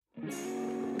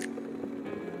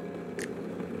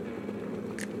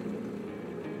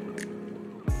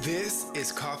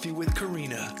is Coffee with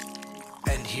Karina.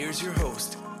 And here's your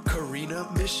host, Karina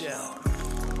Michelle.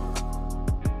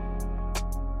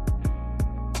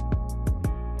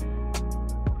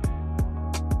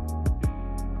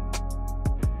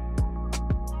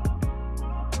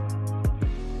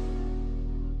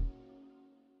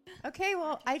 Okay,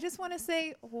 well, I just want to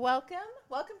say welcome.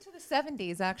 Welcome to the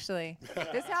 70s, actually.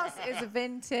 This house is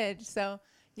vintage, so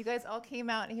you guys all came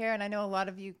out here, and I know a lot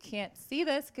of you can't see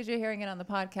this because you're hearing it on the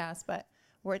podcast, but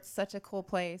it's such a cool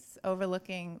place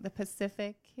overlooking the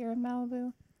Pacific here in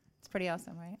Malibu. It's pretty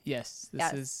awesome, right? Yes,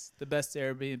 this is the best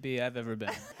Airbnb I've ever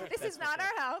been. This is not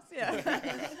our house,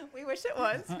 yeah. We wish it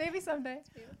was, maybe someday.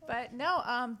 But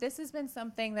no, this has been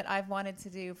something that I've wanted to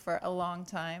do for a long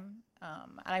time.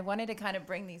 And I wanted to kind of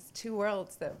bring these two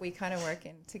worlds that we kind of work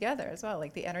in together as well,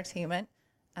 like the entertainment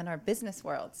and our business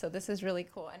world. So this is really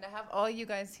cool. And to have all you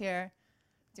guys here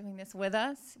doing this with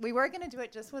us. We were going to do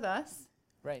it just with us.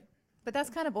 Right. But that's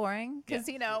kind of boring because,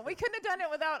 you know, we couldn't have done it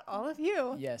without all of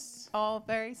you. Yes. All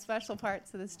very special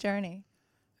parts of this journey.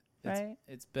 Right?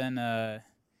 It's been a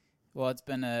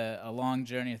long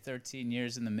journey of 13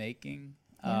 years in the making.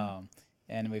 Yeah.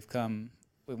 And we've come...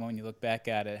 When you look back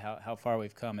at it, how far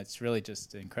we've come, it's really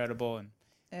just incredible. And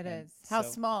it is. How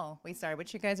small we started,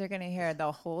 which you guys are going to hear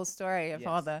the whole story of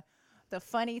all the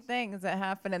funny things that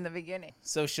happened in the beginning.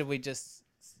 So should we just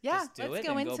do let's it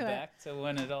go and into go it. back to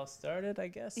when it all started, I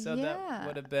guess? So Yeah. that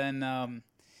would have been,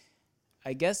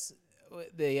 I guess,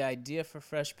 the idea for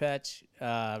Fresh Patch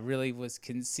really was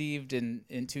conceived in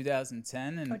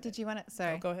 2010. And or did you want to?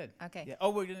 Sorry. Oh, go ahead. Okay. Yeah.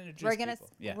 Oh, we're going to introduce people.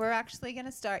 Yeah. We're actually going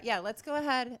to start. Yeah, let's go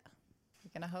ahead.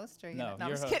 You're going to host or are you No, gonna,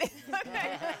 you're I'm just kidding.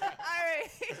 Okay. All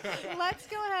right. Let's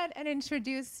go ahead and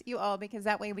introduce you all because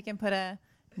that way we can put a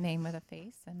name with a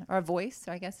face or a voice.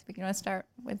 So I guess we can want to start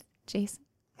with Jason.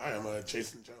 Hi, I'm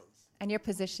Jason Jones. And your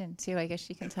position too, I guess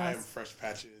you can tell us. I'm Fresh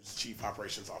Patch's Chief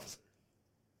Operations Officer.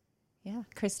 Yeah,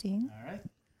 Kristine. All right.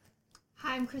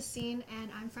 Hi, I'm Kristine,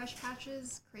 and I'm Fresh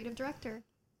Patch's Creative Director.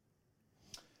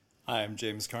 I'm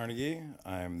James Carnegie.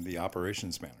 I'm the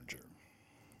Operations Manager.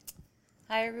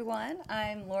 Hi everyone,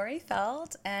 I'm Laurie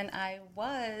Feld, and I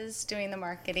was doing the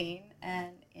marketing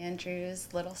and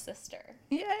Andrew's little sister.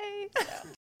 Yay! So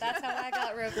that's how I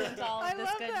got roped into all of this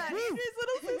goodness. I love that, Andrew's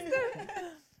little sister.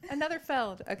 Another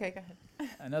Feld. Okay, go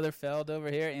ahead. Another Feld over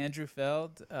here, Andrew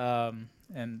Feld,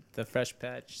 and the Fresh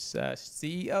Patch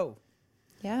CEO.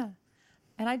 Yeah.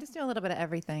 And I just do a little bit of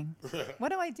everything.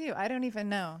 What do I do? I don't even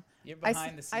know. You're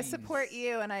behind the scenes. I support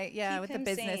you, and Keep with the him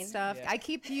business sane. stuff. Yeah. I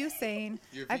keep you sane.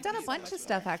 I've done a bunch of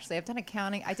stuff, actually. I've done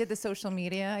accounting. I did the social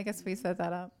media. I guess we set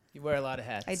that up. You wear a lot of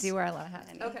hats. I do wear a lot of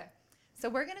hats. Okay. So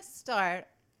we're going to start.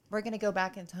 We're going to go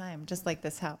back in time, just like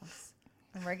this house.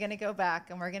 And we're going to go back,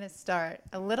 and we're going to start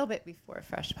a little bit before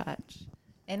Fresh Patch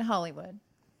in Hollywood.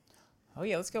 Oh,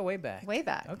 yeah, let's go way back. Way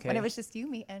back. Okay. When it was just you,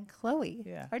 me, and Chloe.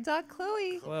 Yeah. Our dog,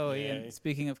 Chloe. Chloe, and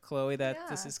speaking of Chloe, this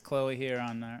Yeah. is Chloe here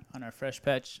on our Fresh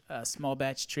Patch small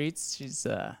batch treats. She's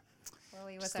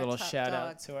Chloe was just a our little top shout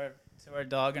dog. out to our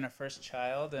dog and our first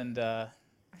child, and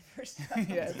First dog.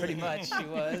 yeah, pretty much she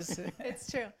was. It's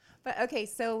true. But okay,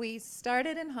 so we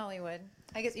started in Hollywood.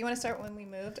 I guess you want to start when we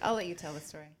moved? I'll let you tell the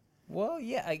story. Well,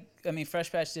 yeah, I mean,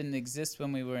 Fresh Patch didn't exist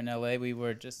when we were in LA. We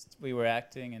were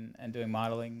acting and doing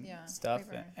modeling stuff,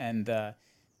 we were. and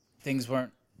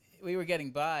we were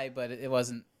getting by, but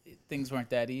things weren't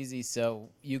that easy. So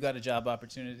you got a job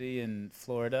opportunity in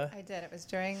Florida. I did. It was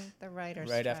during the writer's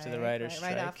Right strike. after the writer's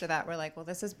Right strike. after that, we're like, well,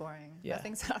 this is boring. Yeah.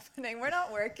 Nothing's happening. We're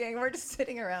not working. We're just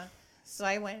sitting around. So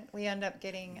we ended up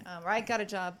getting, I got a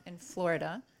job in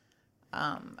Florida,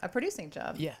 a producing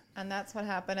job. Yeah. And that's what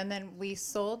happened. And then we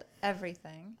sold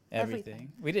everything.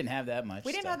 Everything. We didn't have that much.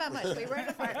 We didn't have that much. We were in a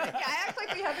apartment. Yeah, I act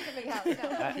like we have a big house.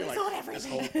 No. You're sold like,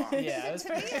 everything. this whole box. Yeah, it was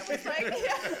To me, it was like,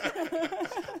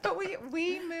 yeah. But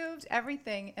we moved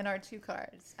everything in our two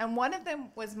cars. And one of them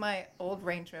was my old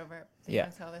Range Rover. So you Yeah.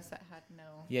 want to tell this that had no...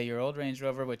 Yeah, your old Range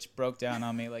Rover, which broke down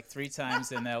on me like 3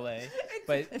 times in LA.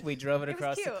 But we drove it It was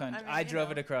across the cute. country. I mean, I you drove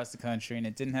know. it across the country, and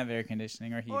it didn't have air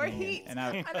conditioning or heating. Or heat.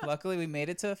 And luckily, we made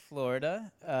it to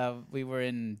Florida. We were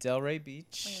in Delray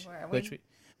Beach, We were. which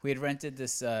we had rented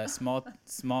this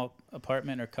small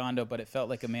apartment or condo, but it felt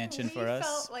like a mansion for us. We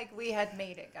felt like we had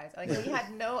made it, guys. Like we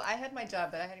had I had my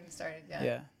job, but I hadn't even started yet.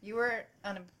 Yeah. You were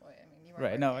unemployed. I mean, you were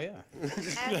Right? No, yeah.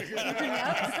 And you were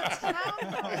now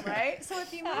townhome, right? So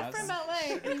if you move from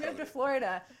LA and you move to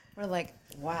Florida, we're like,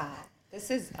 wow, This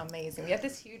is amazing. We had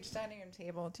this huge dining room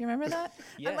table. Do you remember that?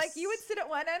 Yes. And like you would sit at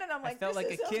one end, and I'm like, felt this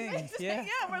like is a king. amazing. Yeah.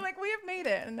 Yeah, we're like, we have made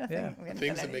it. And nothing. Yeah. We hadn't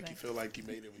Things done that make you anything. feel like you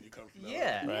made it when you come from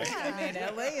Yeah. LA, right? Yeah. I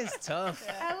mean, LA is tough.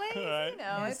 LA, you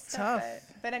know, It's it's tough.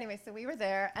 tough. But anyway, so we were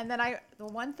there, and then the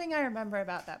one thing I remember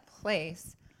about that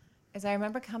place is I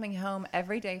remember coming home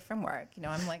every day from work. You know,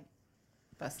 I'm like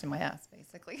busting my ass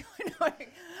basically.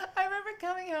 I remember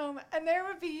coming home, and there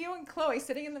would be you and Chloe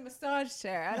sitting in the massage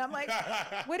chair, and I'm like,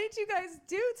 "What did you guys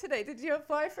do today? Did you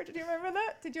apply for? Did you remember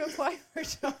that? Did you apply for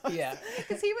jobs?" Yeah.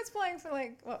 Because he was applying for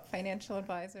like what, financial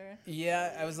advisor.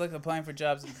 Yeah, I was applying for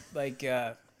jobs like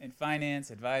in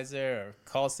finance, advisor, or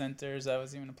call centers. I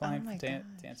was even applying my to gosh.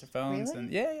 answer phones. Really?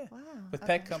 And yeah. Wow. With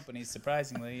Okay. pet companies,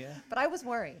 surprisingly, yeah. But I was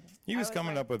worried. He was I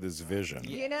coming like, up with his vision.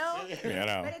 You know? You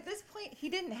know. But at this point, he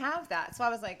didn't have that. So I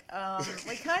was like,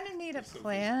 we kind of need a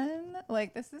plan.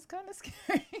 Like, this is kind of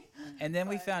scary. And then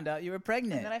we found out you were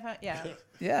pregnant. And then I found,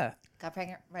 Yeah. got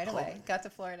pregnant right away. Got to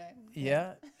Florida.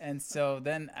 Yeah. And so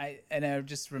then I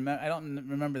just remember, I don't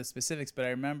remember the specifics, but I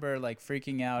remember like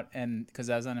freaking out and because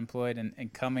I was unemployed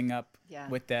and coming up Yeah.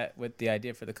 with the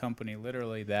idea for the company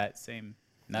literally that same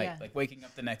night, Yeah. like waking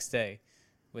up the next day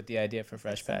with the idea for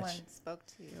Fresh Patch. Someone spoke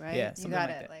to you, right? Yeah, You something got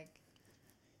like it. that. Like,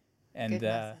 And Good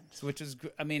message. so which was,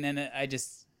 I mean, and I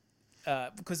just,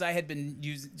 because I had been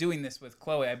doing this with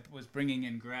Chloe, I was bringing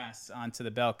in grass onto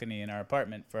the balcony in our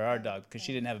apartment for our dog because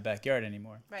she didn't have a backyard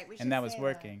anymore. right. We should And that was say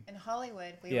working. In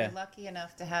Hollywood, we Yeah. were lucky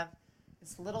enough to have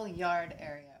this little yard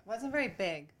area. It wasn't very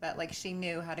big, but like she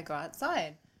knew how to go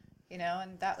outside, you know,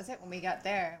 and that was it. When we got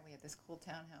there, we had this cool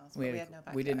townhouse, but we had no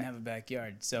backyard. We didn't have a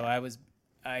backyard, so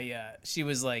she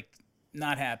was like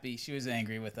not happy. She was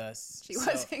angry with us. She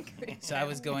was angry. So I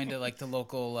was going to like the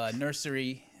local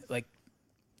nursery, like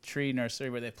tree nursery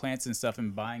where they have plants and stuff,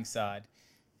 and buying sod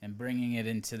and bringing it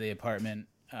into the apartment,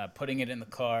 putting it in the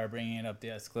car, bringing it up the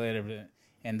escalator,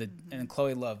 and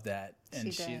Chloe loved that,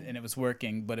 and She did. and it was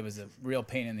working, but it was a real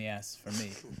pain in the ass for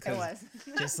me. It was.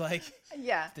 Just like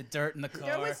Yeah. the dirt in the car.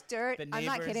 There was dirt. The I'm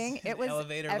not neighbors kidding. in It the was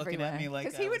elevator everywhere. looking at me like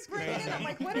because I he would was bring it in. I'm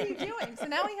like, "What are you doing?" So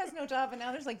now he has no job, and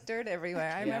now there's like dirt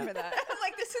everywhere. I remember that. I'm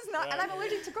like, "This is not." And I'm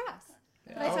allergic to grass.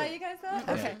 Did I tell you guys that?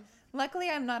 Yeah. Okay. Luckily,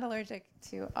 I'm not allergic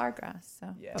to our grass.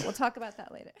 So, Yeah. but we'll talk about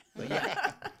that later. But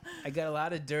yeah, I got a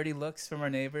lot of dirty looks from our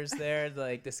neighbors there.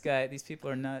 Like, these people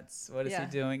are nuts. What is Yeah.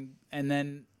 he doing? And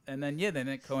then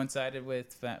it coincided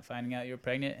with finding out you were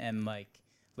pregnant. And like,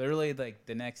 literally, like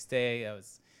the next day, I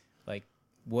was like,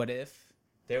 what if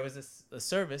there was a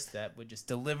service that would just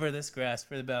deliver this grass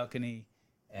for the balcony,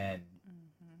 and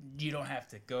you don't have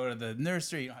to go to the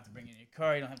nursery, you don't have to bring it in your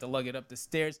car, you don't have to lug it up the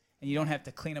stairs, and you don't have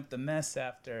to clean up the mess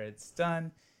after it's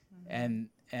done. And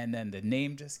then the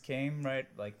name just came right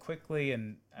like quickly,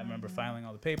 and I remember filing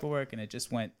all the paperwork, and it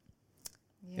just went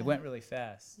it went really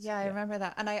fast. Yeah, I remember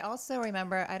that. And I also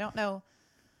remember, I don't know,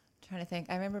 I'm trying to think,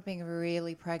 I remember being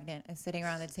really pregnant and sitting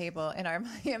around the table in our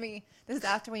Miami. This is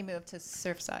after we moved to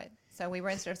Surfside. So we were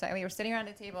in Surfside, and we were sitting around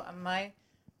a table, and my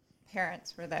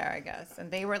parents were there, I guess. And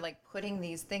they were like putting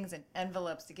these things in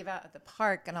envelopes to give out at the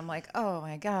park. And I'm like, oh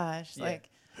my gosh, Yeah. like,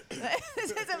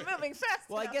 this isn't moving fast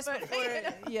Well, I enough, guess but,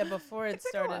 before it took a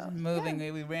started while. moving,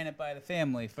 we ran it by the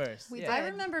family first. We Yeah. I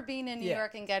did. remember being in New Yeah.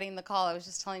 York and getting the call. I was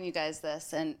just telling you guys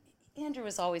this, and Andrew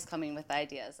was always coming with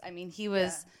ideas. I mean, he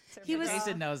was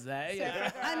Jason knows that.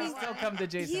 Yeah. I mean, still come to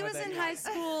Jason. he with was that. in high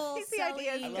school He's the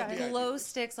ideas selling guy. glow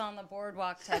sticks on the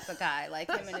boardwalk type of guy, like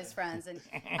him and his friends. And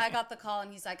I got the call,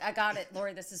 and he's like, "I got it,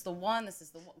 Laurie. This is the one. This is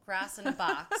the grass in a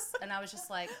box." And I was just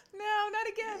like, No, not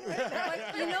again.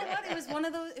 like, you know what? It was one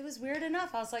of those. It was weird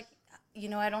enough. I was like, you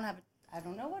know, I don't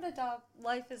know what a dog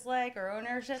life is like or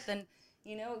ownership. And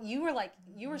you know, you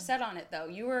were set on it though.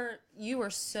 You were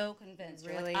so convinced.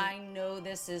 You're Really? like, I know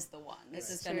this is the one. This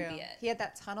is going to be it. He had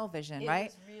that tunnel vision, It right?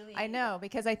 was really- I know,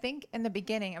 because I think in the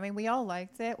beginning, I mean, we all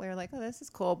liked it. We were like, oh, this is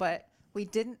cool, but we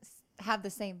didn't have the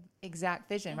same exact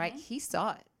vision, right? He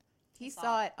saw it. He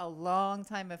saw it a long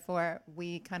time before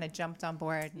we kind of jumped on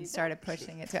board and started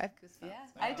pushing it. I have goosebumps. Yeah,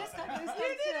 I just got goosebumps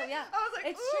too. Yeah, I was like,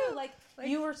 it's ooh. true. Like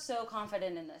you were so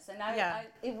confident in this, and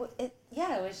it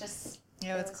was just.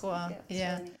 Yeah, it's cool. It was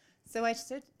Yeah. really neat. So I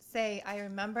should say, I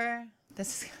remember,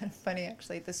 this is kind of funny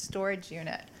actually, the storage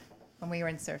unit when we were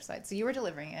in Surfside. So you were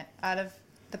delivering it out of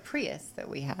the Prius that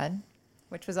we had,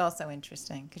 which was also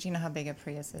interesting because you know how big a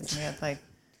Prius is. And we had like,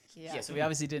 Yeah, so we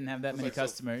obviously didn't have that many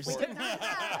customers.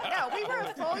 No, we were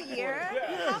a full year.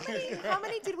 How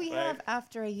many did we have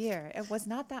after a year? It was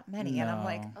not that many. And I'm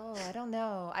like, No. oh, I don't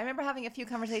know. I remember having a few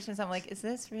conversations. I'm like, is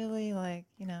this really like,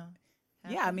 you know?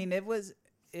 Yeah, I mean, it was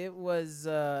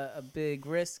a big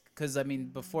risk because I mean,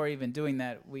 before even doing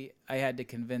that, I had to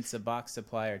convince a box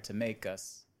supplier to make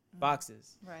us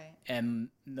boxes. Right. And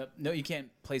no, you can't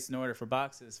place an order for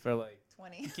boxes for like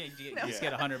 20. you can't you just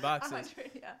get 100 boxes.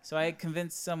 100, yeah. So I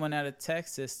convinced someone out of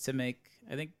Texas to make,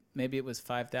 I think maybe it was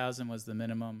 5,000 was the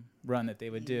minimum run that they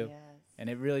would do. Yes. And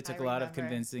it really took a lot of remember.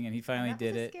 convincing, and he finally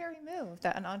did That was it. a scary move,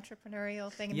 that an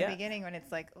entrepreneurial thing in Yeah. the beginning when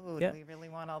it's like, oh, Yeah. do we really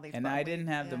want all these? And bum I didn't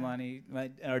weeks? have the Yeah. money.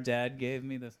 Our dad gave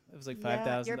me it was like Yeah,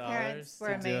 $5,000 your parents were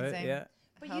to do it. amazing. Yeah.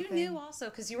 But helping. you knew also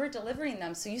because you were delivering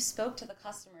them, so you spoke to the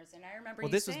customers, and I remember. Well,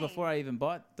 you this was saying, before I even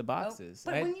bought the Oh, boxes.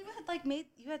 but I had- when you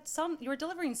had you were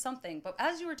delivering something, but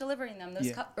as you were delivering them, those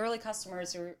Yeah. early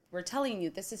customers were telling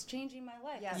you, "This is changing my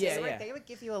life." Yeah, This Yeah, is they, they would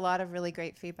give you a lot of really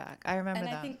great feedback. I remember And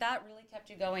that. I think that really kept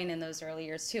you going in those early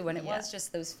years too, when it Yeah. was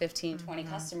just those 15, 20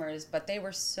 customers, but they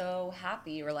were so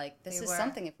happy. You were like, this They is were.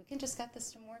 something, if we can just get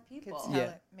this to more could people. tell Yeah.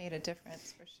 it made a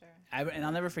difference for sure. and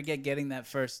I'll never forget getting that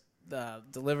first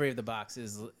delivery of the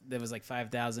boxes. There was like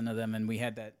 5,000 of them, and we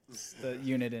had the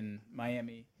unit in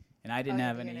Miami, and I didn't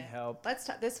have any help. Let's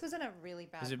talk. This was in a really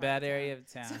bad. It was a part bad of town. area of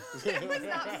town. It was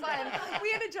not fun.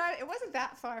 We had to drive. It wasn't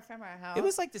that far from our house. It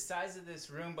was like the size of this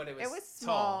room, but it was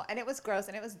small tall. and it was gross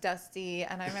and it was dusty.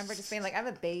 And I remember just being like, I have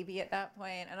a baby at that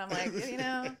point, and I'm like,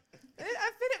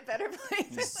 I've been at better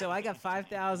places. So I got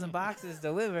 5,000 boxes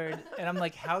delivered, and I'm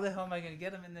like, how the hell am I going to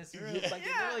get them in this room? Like,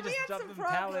 Yeah, they literally we just had dropped some them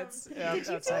in pallets. Did you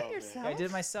do outside. it yourself? I did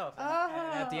it myself. And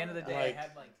at the end of the day,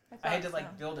 Like- I had to thought so.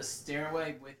 build a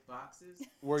stairway with boxes.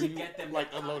 Were to you get them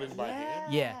like out. unloading by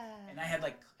hand? Yeah. And I had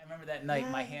I remember that night,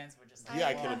 my hands were just like, Yeah, I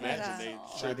I can love imagine that. they at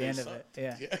showed the end of their it.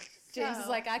 Yeah. son. James is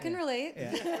like, I can relate.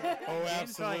 Yeah. Oh,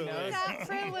 James probably absolutely. knows. That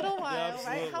for a little while, right?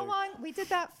 How absolutely. long? We did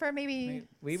that for maybe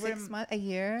We were 6 in- months, a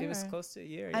year. It was or- close to a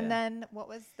year. And yeah. then what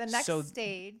was the next So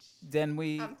stage? Then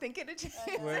we I'm thinking of James.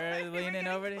 were leaning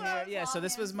over to here. Yeah, so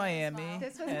this was Miami.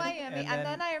 This was Miami. And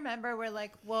then I remember we're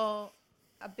like, well,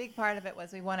 a big part of it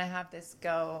was we want to have this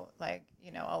go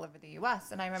all over the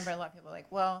U.S. And I remember a lot of people were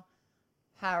like, well,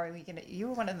 how are we going to, you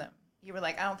were one of them. You were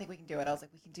like, I don't think we can do it. I was like,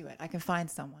 we can do it. I can find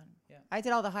someone. Yeah. I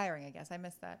did all the hiring, I guess. I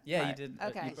missed that. Yeah, you part. did.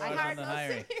 Okay. You brought I on hired the most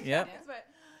hiring. of you Yep. guys, but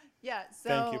yeah, so.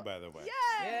 Thank you, by the way.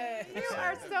 Yay! Yay. You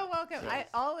are so welcome.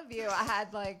 All of you, I had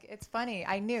it's funny.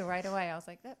 I knew right away. I was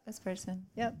like, this person.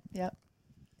 Yep.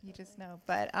 You just know.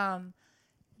 But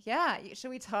yeah, should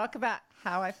we talk about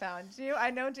how I found you? I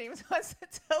know James wants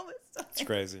to tell this story. It's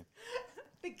crazy.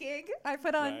 The gig I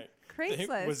put on Right.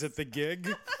 Craigslist. Was it the gig?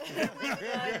 Job.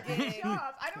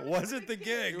 I don't Was remember it the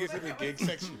gig? It was in the gig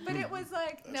section. But it was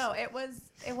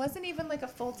it wasn't even like a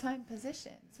full-time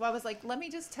position. So I was like, let me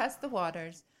just test the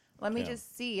waters. Let me Yeah.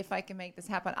 just see if I can make this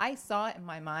happen. I saw it in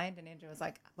my mind, and Andrew was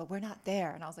like, but we're not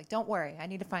there. And I was like, don't worry. I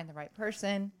need to find the right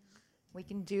person. We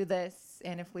can do this.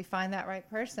 And if we find that right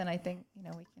person, I think, we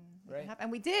can Right. happen.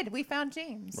 And we did. We found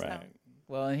James. so. Right.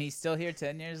 Well, and he's still here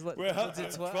 10 years later. Well, 12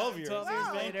 years. 12 years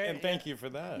Wow. later. And thank you for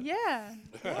that. Yeah.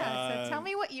 So tell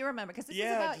me what you remember, because this is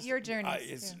about just- your journey.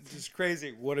 It's just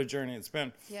crazy. What a journey it's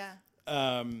been. Yeah.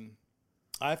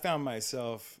 I found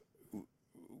myself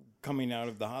coming out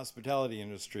of the hospitality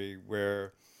industry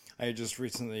where I had just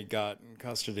recently gotten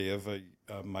custody of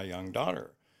my young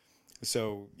daughter.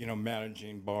 So,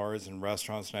 managing bars and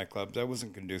restaurants, nightclubs, that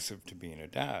wasn't conducive to being a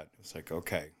dad. It's like,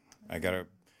 okay, I gotta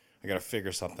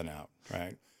figure something out,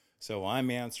 right? So I'm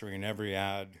answering every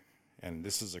ad, and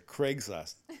this is a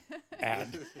Craigslist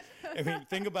ad. I mean,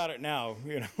 think about it now.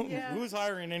 Yeah. Who's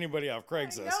hiring anybody off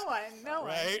Craigslist? No one.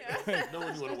 Right? Yeah. No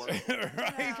one you want to work.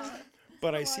 Right?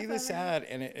 But I see this ad,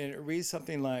 and it reads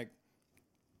something like,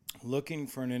 looking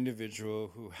for an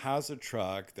individual who has a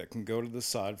truck that can go to the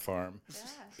sod farm,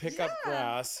 pick up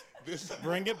grass,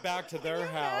 bring it back to their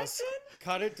house,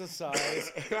 cut it to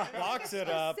size, box it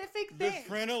up, Specific thing.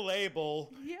 print a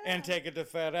label, and take it to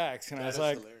FedEx. And I was That's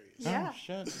like, hilarious. Yeah. oh,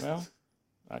 shit, well,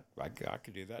 I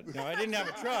could do that. No, I didn't have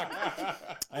a truck.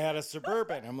 I had a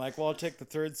Suburban. I'm like, well, I'll take the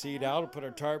third seat out, I'll put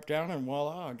a tarp down, and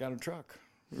voila, I got a truck,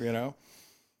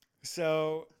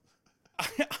 So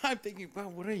I'm thinking, well,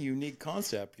 what a unique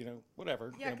concept,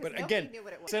 whatever. Yeah, 'cause but nobody again, knew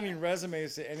what it was. sending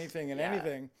resumes to anything and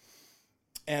anything.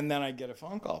 And then I get a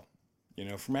phone call,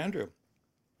 from Andrew.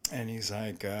 And he's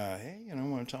like, hey, I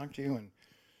want to talk to you.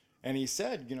 And he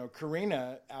said,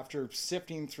 Karina, after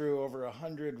sifting through over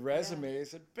 100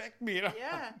 resumes, had picked me. And I'm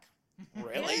Yeah. like,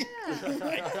 really?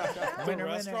 Yeah. The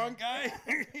restaurant guy?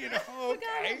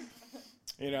 Okay.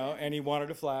 And he wanted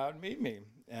to fly out and meet me.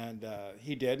 And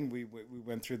he did, and we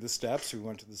went through the steps. We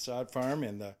went to the sod farm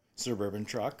in the Suburban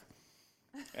truck.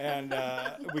 And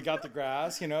we got the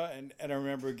grass, and I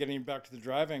remember getting back to the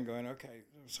drive-in going, okay,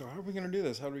 so how are we going to do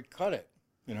this? How do we cut it,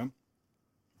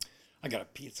 I got a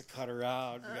pizza cutter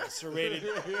out.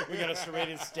 We got a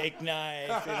serrated steak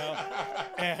knife,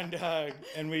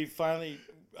 and we finally,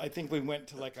 I think we went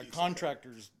to like a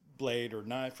contractor's blade or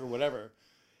knife or whatever.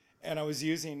 And I was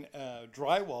using a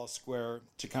drywall square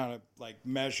to kind of like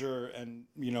measure and,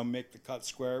 make the cut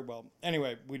square. Well,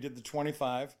 anyway, we did the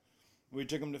 25. We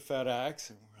took them to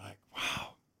FedEx and we're like,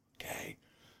 wow, okay,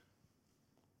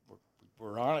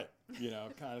 we're on it,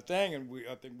 kind of thing. And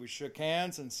I think we shook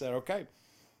hands and said, okay,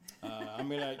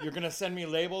 you're gonna send me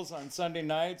labels on Sunday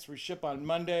nights. We ship on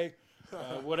Monday,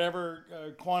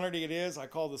 whatever quantity it is. I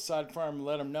call the side farm and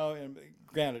let them know. And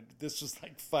granted, this was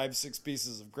like 5-6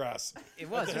 pieces of grass. It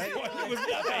was, right? It was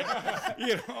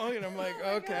nothing, And I'm like,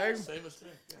 okay. Same as me.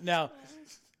 Yeah. Now,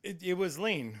 it was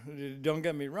lean. Don't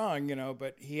get me wrong,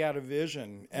 but he had a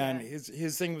vision, and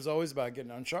his thing was always about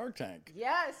getting on Shark Tank.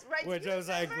 Yes, right. Which I was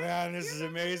like, man, this is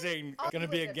amazing. Going to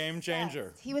be a game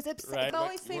changer. He was obsessed. Right? I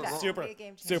always say that. Super, Be a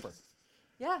game changer. super.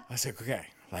 Yeah. I was like, okay,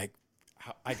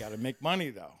 I got to make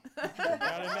money though. I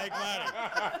got to make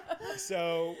money.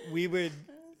 So we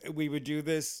would do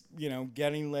this,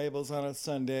 getting labels on a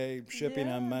Sunday, shipping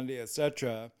on Monday,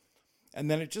 etc. And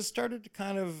then it just started to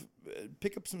kind of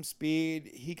pick up some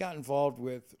speed. He got involved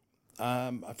with,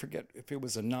 I forget if it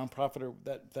was a nonprofit or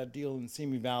that deal in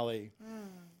Simi Valley.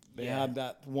 They had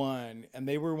that one, and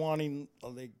they were wanting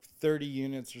like 30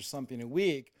 units or something a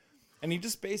week. And he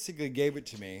just basically gave it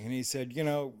to me. And he said,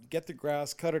 get the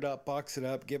grass, cut it up, box it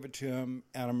up, give it to him,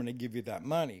 and I'm going to give you that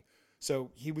money.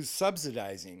 So he was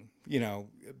subsidizing,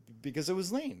 because it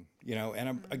was lean, and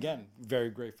I'm, again,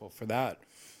 very grateful for that,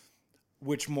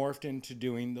 which morphed into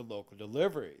doing the local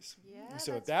deliveries. Yeah,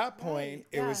 so at that point,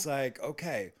 it was like,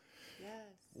 okay,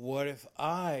 what if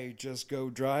I just go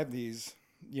drive these,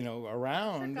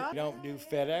 around, don't do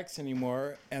FedEx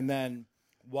anymore, and then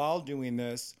while doing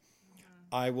this,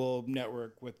 I will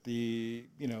network with the,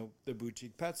 the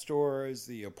boutique pet stores,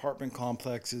 the apartment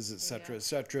complexes, et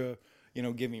cetera,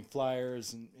 giving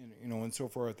flyers and and so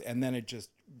forth. And then it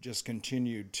just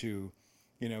continued to,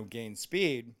 gain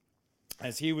speed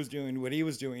as he was doing what he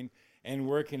was doing and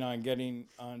working on getting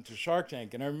onto Shark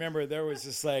Tank. And I remember there was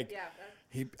this like,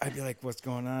 I'd be like, what's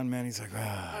going on, man? He's like,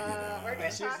 We're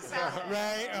going to talk about it.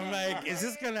 right? I'm like, is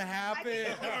this going to happen?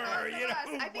 Or, I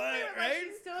think we were right?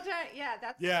 still trying. Yeah,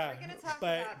 that's. Yeah, We're going to talk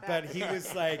but about that. he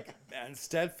was like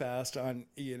steadfast on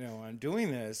on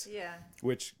doing this,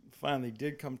 which finally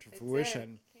did come to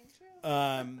fruition. Came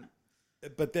true.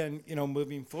 But then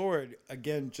moving forward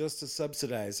again, just to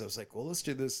subsidize, I was like, well, let's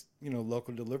do this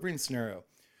local delivering scenario.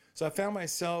 So I found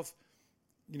myself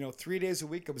 3 days a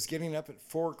week. I was getting up at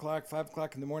 4 o'clock, 5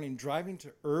 o'clock in the morning, driving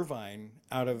to Irvine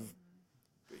out of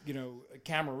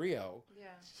Camarillo.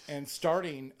 And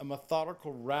starting a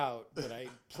methodical route that I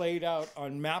played out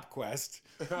on MapQuest,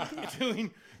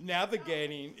 doing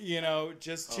navigating,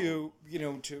 just to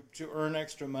to earn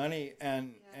extra money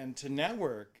and to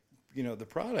network, the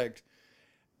product.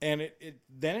 And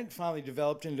then it finally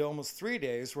developed into almost 3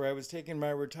 days where I was taking my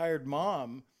retired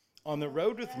mom on the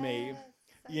road with me,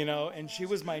 and she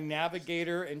was my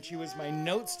navigator and she was my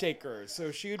notes taker.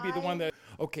 So she would be the one that,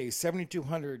 okay,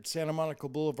 7200 Santa Monica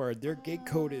Boulevard, their gate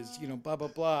code is, blah, blah,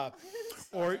 blah.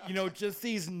 Or, just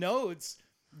these notes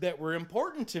that were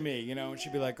important to me, and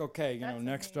she'd be like, okay,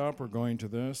 next stop, we're going to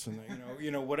this and,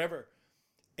 whatever.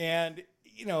 And,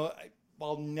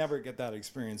 I'll never get that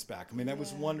experience back. I mean, that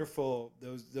was wonderful,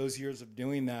 those years of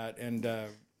doing that.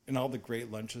 And all the great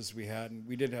lunches we had. And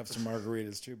we did have some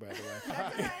margaritas too, by the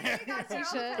way.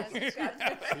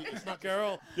 You should.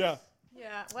 Girl. Yeah.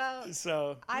 Yeah, well,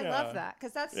 So I love that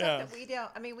because that's stuff that we don't.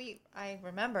 I mean, I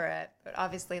remember it, but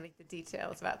obviously, like the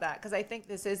details about that because I think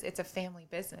it's a family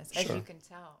business, as you can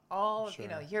tell. All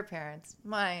of your parents,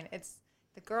 mine, it's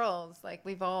the girls. Like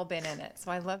we've all been in it,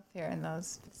 so I love hearing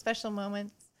those special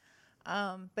moments.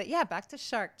 But yeah, back to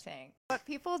Shark Tank. What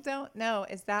people don't know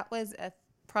is that was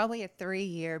probably a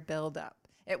 3-year buildup.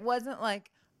 It wasn't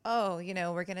like, oh,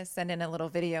 we're going to send in a little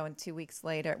video and 2 weeks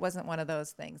later. It wasn't one of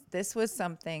those things. This was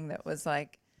something that was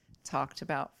like talked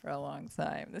about for a long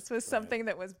time. This was something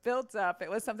that was built up. It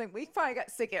was something we probably got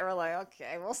sick of. We're like,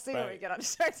 okay, we'll see when we get on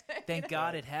Shark Tank. Thank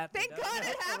God it happened. Thank God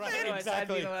it happened. Otherwise I'd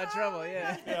be in a lot of trouble,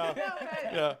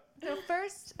 Yeah. So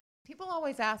first, people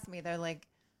always ask me, they're like,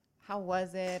 how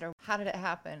was it? Or how did it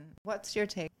happen? What's your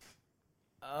take?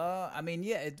 I mean,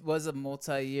 yeah, it was a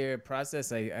multi-year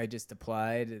process. I just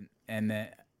applied and then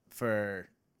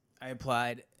I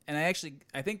applied and I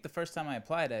think the first time I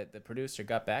applied, the producer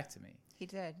got back to me. He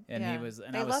did. And I was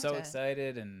so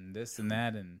excited and this and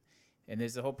that. And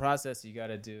there's a whole process you got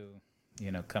to do,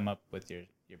 come up with your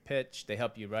pitch. They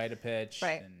help you write a pitch.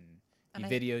 Right. And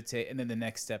you videotape. And then the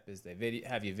next step is they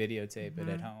have you videotape it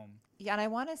at home. Yeah, and I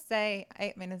want to say,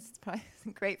 I mean, it's probably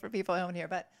great for people at home here,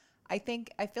 but I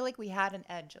feel like we had an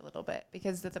edge a little bit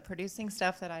because of the producing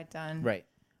stuff that I'd done. Right.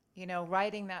 you know,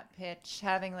 writing that pitch,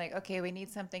 having like, okay, we need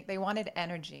something. They wanted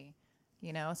energy,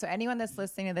 you know. So anyone that's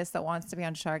listening to this that wants to be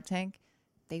on Shark Tank,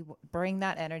 they bring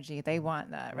that energy. They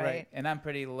want that, right? And I'm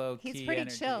pretty low key. He's pretty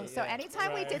energy, chill. So yeah.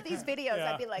 anytime we did these videos,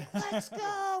 I'd be like, let's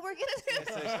go. We're going to do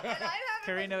this. And I'd have him,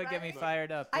 Karina like, would get me running.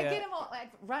 fired up. I yeah. get him all like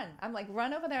run. I'm like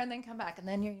run over there and then come back and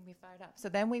then you're gonna be fired up. So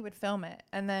then we would film it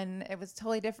and then it was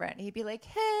totally different. He'd be like,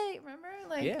 "Hey, remember?"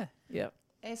 Like Yeah.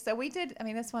 And so we did. I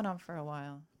mean, this went on for a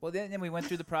while. Well, then we went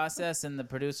through the process, and the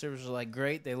producers were like,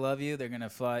 "Great, they love you. They're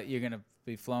gonna fly. You're gonna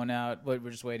be flown out. But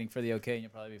we're just waiting for the okay, and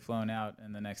you'll probably be flown out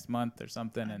in the next month or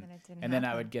something." And then it didn't then I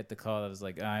happen. would get the call that was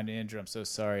like, "Andrew, I'm so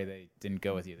sorry they didn't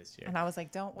go with you this year. And I was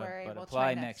like, "Don't but, worry, but we'll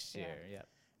apply try next year." Yeah.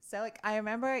 So like I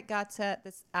remember it got to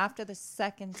this after the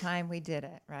second time we did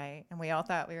it, right? And we all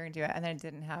thought we were gonna do it, and then it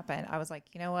didn't happen. I was like,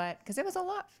 you know what? Because it was a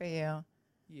lot for you.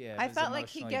 Yeah. I felt like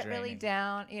he'd get really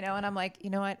down, you know, and I'm like, you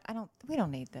know what? We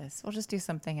don't need this. We'll just do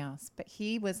something else. But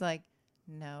he was like,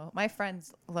 no. My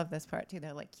friends love this part too.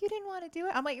 They're like, you didn't want to do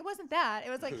it? I'm like, it wasn't that. It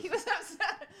was like, he was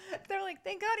upset. They're like,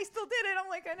 thank God he still did it. I'm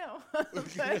like, I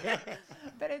know.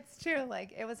 but it's true.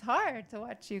 Like, it was hard to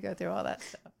watch you go through all that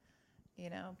stuff, you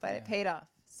know, but it paid off.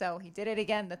 So he did it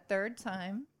again the third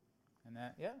time. And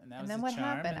that was And then the what charm,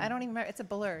 happened? and- I don't even remember. It's a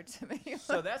blur to me.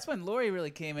 So that's when Laurie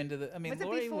really came into the. I mean, Was it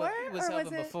Laurie before, was or was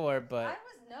helping it- before, but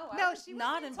No, was she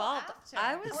not wasn't until involved. after.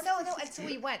 I was. Oh no, until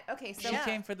we went. Okay, so she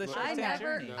came for the Shark I Tank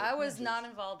never. journey. I was not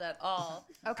involved at all.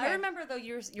 Okay. I remember though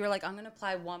you were like, I'm gonna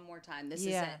apply one more time. This is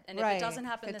it. And right. if it doesn't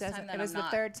happen If it this doesn't- time, then it was I'm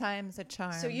not. the third time's a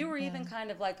charm. So you were Yeah. even kind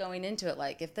of like going into it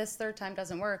like, if this third time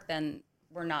doesn't work, then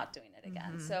we're not doing it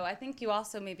again. Mm-hmm. So I think you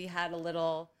also maybe had a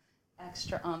little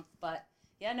extra umph, but.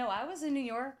 Yeah, no, I was in New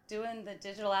York doing the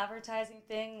digital advertising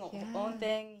thing, own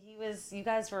thing. You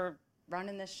guys were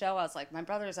running this show. I was like, my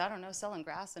brother's, I don't know, selling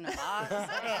grass in a box.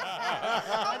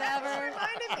 Whatever.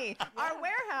 Reminded me. Our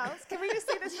warehouse. Can we just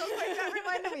see this real quick? That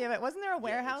reminded me of it. Wasn't there a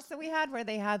warehouse that we had where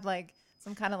they had like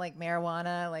some kind of like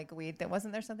marijuana, like weed? That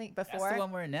wasn't there something before? That's the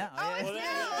one we're in now. Oh,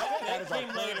 yeah. it's That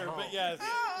came later, but yes.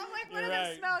 Oh, I'm like, what You're did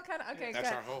right. it smell? Kind of okay, That's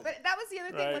good. our home. But that was the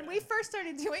other thing Right. when we first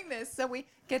started doing this. So we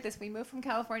get this. We moved from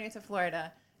California to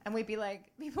Florida, and we'd be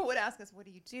like, people would ask us, "What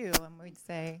do you do?" And we'd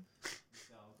say,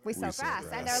 "We sell grass."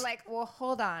 And they're like, "Well,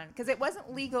 hold on," because it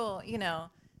wasn't legal, you know,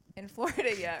 in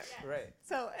Florida yet. Right.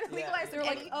 So legalized. They were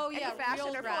like, any- oh, yeah, any fashion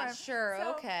real or grass, form. sure,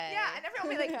 So, okay. Yeah, and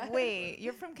everyone would be like, "Wait,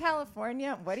 you're from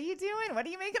California? What are you doing? What are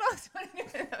you making all this money?"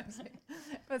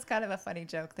 It was kind of a funny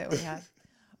joke that we had.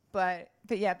 But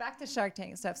yeah, back to Shark Tank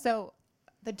and stuff. So,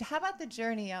 how about the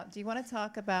journey out? Do you want to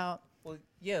talk about? Well,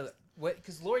 yeah. What?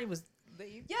 Because Laurie was.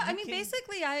 Yeah, I mean,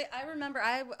 basically, I remember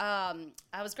I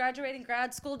was graduating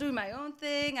grad school, doing my own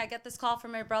thing. I get this call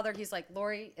from my brother. He's like,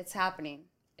 Laurie, it's happening.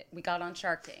 We got on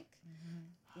Shark Tank.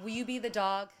 Will you be the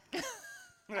dog?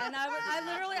 And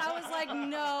I was like,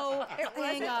 no,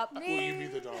 hang up. Will you be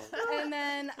the dog? And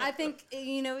then I think,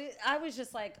 you know, I was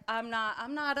just like,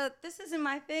 this isn't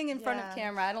my thing in front of Yeah.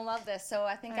 camera. I don't love this. So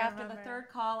I think I after the remember. third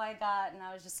call I got, and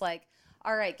I was just like,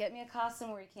 all right, get me a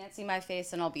costume where you can't see my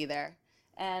face and I'll be there.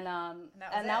 And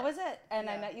that was it. And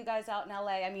I Yeah. met you guys out in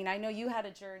LA. I mean, I know you had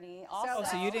a journey also. Oh,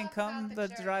 so you didn't Talk about come the the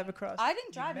journey. drive across? I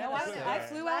didn't drive. No, I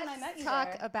flew out and I met you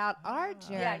Talk there. about our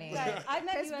Yeah, journey. you guys, I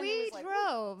met Because you and it we was like,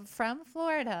 drove from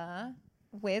Florida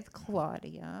with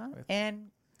Claudia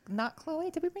and not Chloe.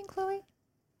 Did we bring Chloe?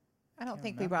 I don't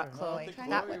think we brought Chloe.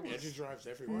 That was- Andrew drives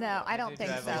everywhere. no, I don't do think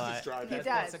drive so. a lot. Drive He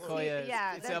everywhere. does. Sequoia,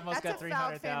 Yeah, it's that- almost that's got a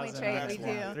Feld family 300,000. trait.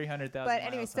 We do. 300,000. But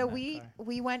anyway, miles so on that we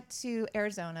car. went to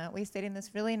Arizona. We stayed in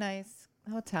this really nice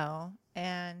hotel,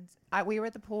 and we were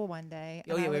at the pool one day.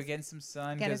 Oh and yeah, I we were was getting some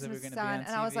sun getting because we some were going to be sun, on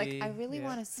and I was like, TV. I really Yeah.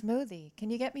 want a smoothie. Can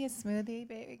you get me a smoothie,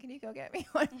 baby? Can you go get me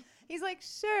one? He's like,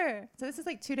 sure. So this is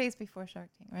like 2 days before Shark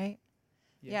Tank, right?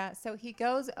 Yeah. So he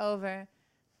goes over,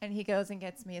 and he goes and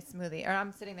gets me a smoothie. Or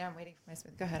I'm sitting there, I'm waiting for my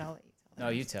smoothie. Go ahead, I'll let you tell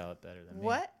No, it. you tell it better than me.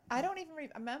 What? I don't even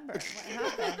remember what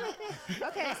happened.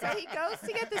 Okay, so he goes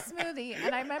to get the smoothie,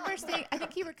 and I remember seeing, I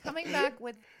think you were coming back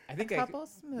with I think a couple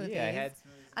smoothies. Yeah, I had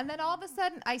smoothies. And then all of a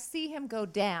sudden, I see him go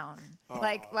down,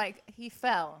 like he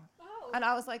fell. And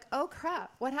I was like, oh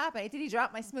crap, what happened? Did he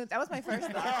drop my smoothie? That was my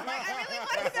first thought. I'm like, I really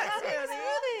wanted that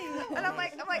smoothie. And I'm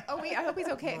like, oh wait, I hope he's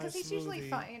okay, because he's usually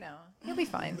fine, you know. He'll be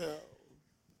fine.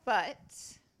 But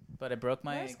But I broke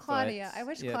my Where's foot. Claudia? I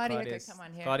wish Claudia could Claudia's- come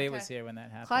on here. Claudia Okay. was here when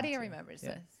that happened. Claudia too. remembers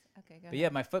Yeah. this. Okay, go But ahead. yeah,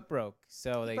 my foot broke.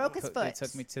 So they broke his they foot.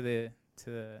 took me to they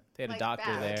had a Like doctor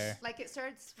bad. there. Like it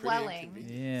started swelling.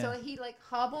 Yeah. So he like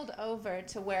hobbled over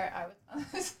to where I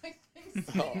was like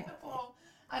sitting in the pool.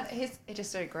 And it just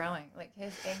started growing, like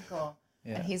his ankle.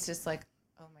 Yeah. And he's just like,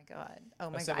 oh my God. Oh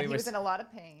my so God. we He were was in a lot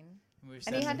of pain. We were And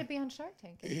he sending- had to be on Shark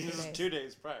Tank in 2 days. 2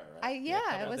 days prior, right? Yeah,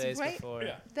 it couple was days right before.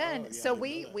 Yeah. then. Oh, yeah, So I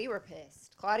didn't know that. we were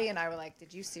pissed. Claudia and I were like,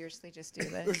 "Did you seriously just do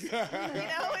this?" We were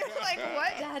like,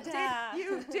 "What Dada. did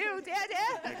you do,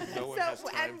 Dada?" no one has So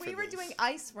time and for we were this. doing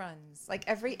ice runs like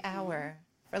every hour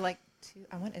for like 2.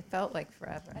 It felt like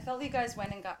forever. I felt you guys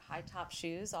went and got high top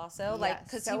shoes also, like Yes,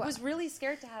 because so, he was really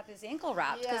scared to have his ankle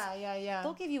wrapped. 'Cause yeah.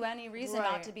 They'll give you any reason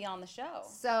Right. not to be on the show.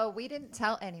 So we didn't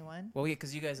tell anyone. Well, yeah,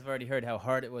 because you guys have already heard how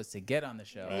hard it was to get on the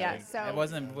show. Yeah, Like, so- I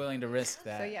wasn't willing to risk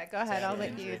that. So yeah, go ahead. I'll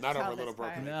let you Not tell over a this little part.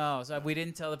 broken No, so we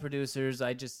didn't tell the producers.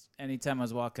 I just anytime I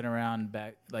was walking around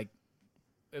back, like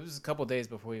it was a couple days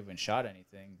before we even shot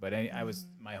anything. But I was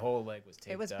my whole leg was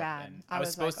taped was up. bad. And I I was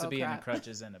was supposed like, to "Oh, be in the crap."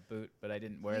 crutches and a boot, but I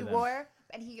didn't wear You them. wore,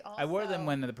 and he also. I wore them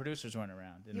when the producers weren't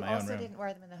around in You my own also room. didn't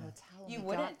wear them in the hotel. When You we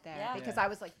wouldn't, got there yeah. because Yeah. I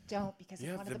was like, "Don't," because You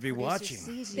if have one of to the be producers watching.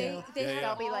 sees They you, they Yeah, have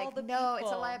they'll be all like, the "No, it's a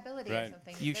people. liability or Right.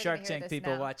 something." You They're Shark gonna hear Tank this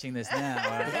people now. watching this now.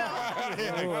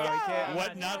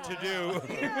 What not to do?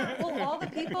 Well, all the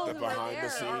people who are behind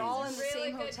the there are all in the Really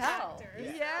same good hotel.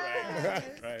 actors. Yeah.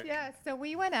 Right. Yeah. So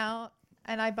we went out,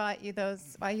 and I bought you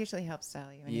those. I usually help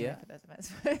style you anyway Yeah. for those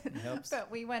events. But, helps.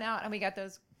 but we went out and we got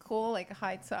those cool like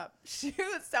high top shoes.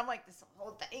 So I'm like, this will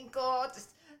hold the ankle.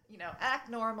 Just act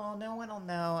normal. No one will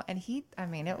know. And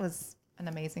it was an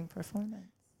amazing performance.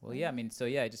 Well, yeah, I mean, so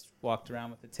yeah, I just walked around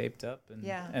with it taped up, and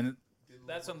Yeah. and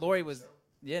that's when Laurie was.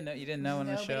 Yeah, no, you didn't know on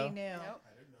the Nobody show. knew.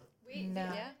 We No.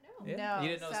 yeah. Yeah, No, you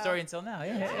didn't know the so- story until now.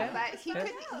 Yeah, yeah. But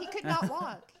he could not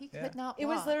walk. He Yeah. could not walk. It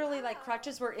was literally like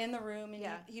crutches were in the room, and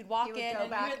Yeah. he'd walk He would in go and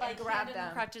back you would like and grab hand him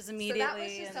them. crutches So immediately. that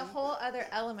was just a and- whole other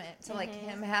element to like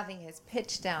him having his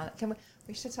pitch down.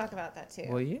 We should talk about that too.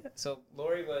 Well, yeah. So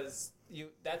Laurie was you.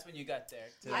 That's when you got there.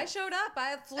 To, I showed up.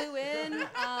 I flew in.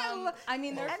 I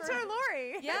mean, their Enter first,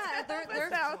 Lori. yeah,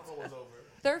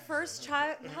 their first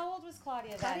child. How old was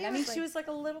Claudia then? Claudia I mean, was she like was like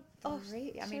a little. Oh,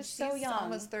 Great. I she mean, was she's so young.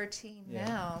 almost 13 Yeah.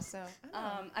 now. So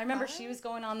I remember she was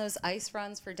going on those ice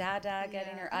runs for Dada,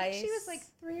 getting her I ice. think she was like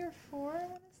 3 or 4. I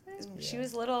want to say. She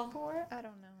was little. 4. I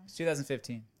don't know.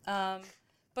 2015.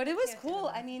 But it was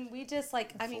cool. I mean, we just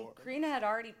Karina had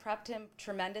already prepped him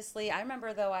tremendously. I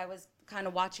remember though I was kind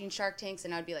of watching Shark Tanks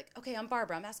and I'd be like, okay, I'm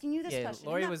Barbara. I'm asking you this Yeah, question.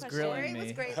 Lori and that was question." grilling Lori was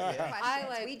me. great with the questions.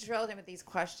 like- We drilled him with these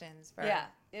questions for Yeah,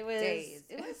 it was. days.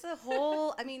 It was a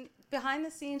whole. I mean, behind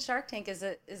the scenes, Shark Tank is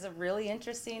a really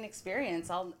interesting experience.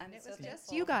 I'm It so was just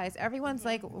thankful. you guys. Everyone's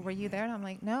like, "Were you there?" And I'm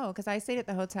like, "No," because I stayed at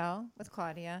the hotel with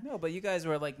Claudia. No, but you guys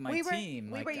were like my we were, team.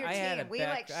 We like, were your I team. had a We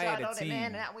back, like I had a shuttled him team.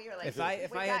 in, and we were like, If I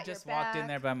 "We had got just your walked in back."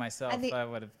 there by myself, And the- I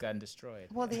would have gotten destroyed.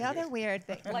 Well, the other weird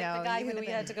thing, like no, the guy you who would've we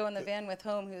been- had to go in the van with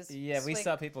home, who's Yeah, we like-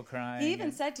 saw people crying. He even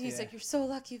and- said to you, he's yeah. like, "You're so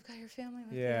lucky you've got your family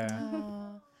with you." Yeah.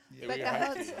 Oh. Yeah, But we the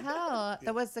had to. hotel,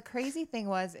 that was the crazy thing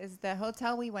is the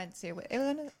hotel we went to.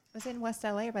 It was in West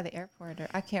LA or by the airport, or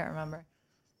I can't remember.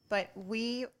 But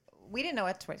we didn't know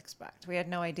what to expect. We had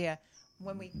no idea.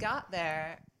 When we got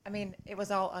there, I mean, it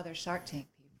was all other Shark Tank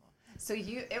people. So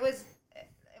it was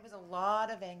a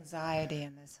lot of anxiety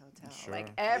in this hotel. Sure. Like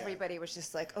everybody was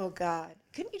just like, "Oh God!"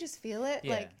 Couldn't you just feel it?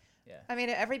 Yeah. Like, Yeah. I mean,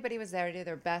 everybody was there to do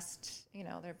their best,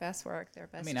 their best work, their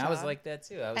I best. mean, I was job. like that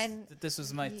too. And This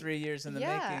was my 3 years in the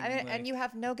yeah, making. I mean, like- and you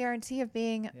have no guarantee of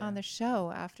being Yeah. on the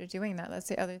show after doing that. That's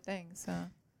the other thing. So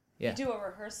yeah. You do a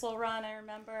rehearsal run, I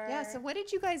remember. yeah. So what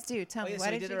did you guys do? Tell Oh, me. yeah, What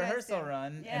so we did did a you guys rehearsal do?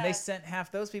 run, and Yeah. they sent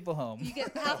half those people home. You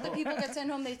get half the people get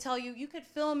sent home. They tell you you could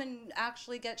film and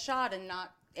actually get shot and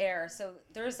not air. So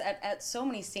there's at so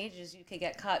many stages you could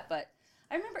get cut. But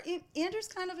I remember Andrew's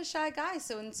kind of a shy guy.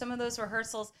 So in some of those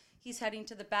rehearsals, he's heading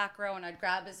to the back row, and I'd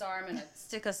grab his arm and I'd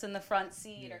stick us in the front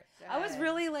seat. Or I was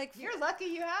really like You're lucky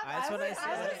you have. That's what I I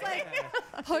was said.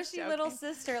 like pushy little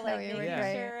sister, like you were making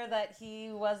great. sure that he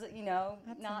wasn't,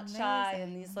 That's not shy and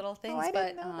amazing. these little things. I but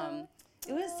didn't know that.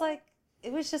 it was like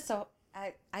it was just so.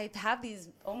 I have these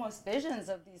almost visions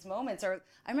of these moments. Or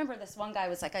I remember this one guy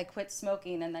was like, I quit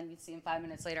smoking, and then you'd see him 5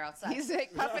 minutes later outside. He's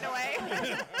like puffing away.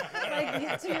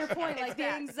 like to your point, like the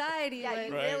back. anxiety. Yeah, was,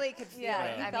 you really could feel Yeah,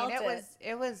 it. you I felt mean, it.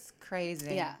 it was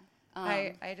crazy. yeah.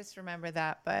 I just remember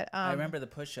that. But I remember the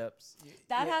push-ups.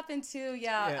 That happened too.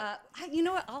 Yeah. Yeah. You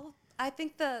know what? I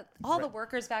think all the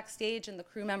workers backstage and the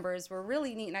crew members were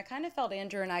really neat, and I kind of felt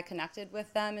Andrew and I connected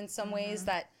with them in some ways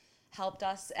that helped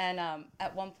us. And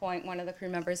at one point, one of the crew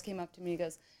members came up to me and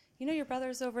goes, your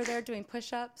brother's over there doing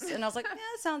push-ups? And I was like, yeah,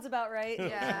 that sounds about right.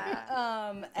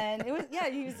 Yeah. And it was,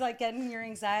 he was like getting your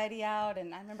anxiety out.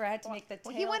 And I remember I had to make the tail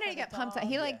Well, he wanted for to the get pumped up.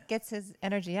 dog. He gets his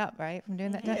energy up, right, from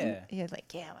doing that. Yeah. He was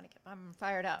like, I'm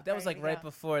fired up. That was ready like to right go.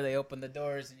 before they opened the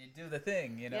doors and you do the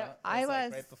thing, Yep. It I like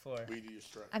was- right before. We do your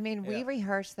strike. I mean, we Yeah.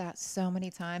 rehearsed that so many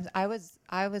times. I was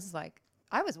like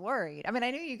I was worried. I mean,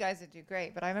 I knew you guys would do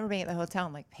great, but I remember being at the hotel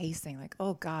and like pacing, like,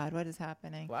 oh God, what is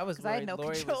happening? Well, I was 'Cause I had worried no Lori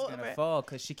was control going over to it. fall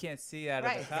because she can't see out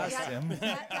of the costume.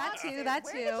 That too. That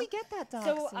Where too. did we get that dog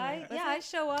So suit? I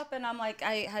show up and I'm like,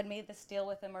 I had made this deal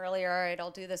with him earlier. All right,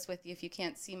 I'll do this with you if you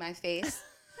can't see my face.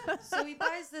 So he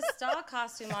buys this dog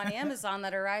costume on Amazon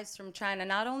that arrives from China.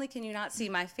 Not only can you not see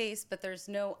my face, but there's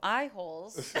no eye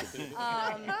holes.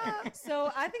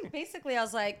 So I think basically I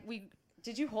was like,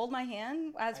 did you hold my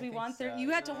hand as we went through? so, You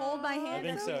had to hold my hand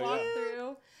think as so, we walked yeah.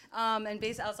 through. And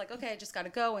basically I was like, okay, I just got to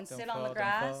go and sit on fall, the don't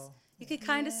grass. fall. You could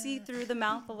kind of see through the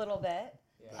mouth a little bit.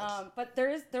 But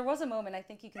there was a moment, I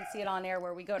think you can see it on air,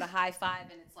 where we go to high five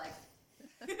and it's like,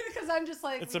 because I'm just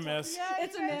like, It's a miss.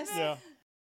 it's a miss. Yeah.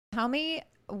 Tell me,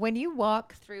 when you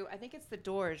walk through, I think it's the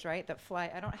doors, right? That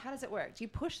fly. How does it work? Do you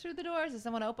push through the doors? Does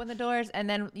someone open the doors? And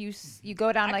then you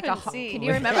go down like a couldn't see. Can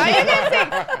you remember? Oh, you can see.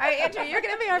 All right, Andrew, you're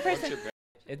going to be our person.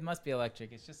 It must be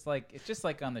electric. It's just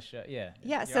like on the show. Yeah.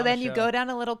 Yeah, You're so on then the you show. go down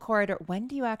a little corridor. When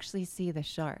do you actually see the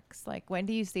sharks? Like, when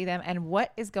do you see them? And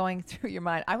what is going through your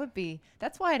mind?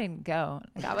 That's why I didn't go.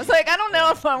 Like, I was like, I don't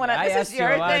know if I want to. I This asked is you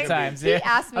your a lot thing. of times. He Yeah.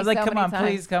 asked me I was like, so come many on, times.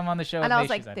 please come on the show. And with I me.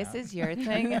 was She's like, this "No." is your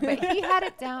thing. But he had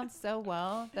it down so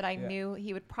well that I knew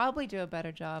he would probably do a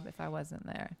better job if I wasn't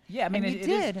there. Yeah, I mean, And it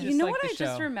you is did. just You know like what the I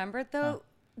just show. remembered though?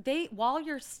 While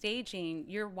you're staging,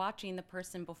 you're watching the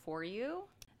person before you,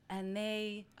 and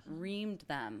they reamed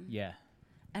them. Yeah.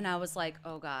 And I was like,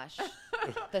 oh gosh,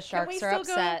 the Can sharks we are still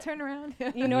upset. go turn around?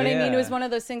 You know what I mean? It was Yeah. one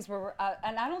of those things where,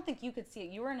 and I don't think you could see it.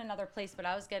 You were in another place, but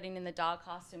I was getting in the dog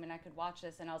costume and I could watch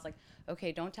this and I was like,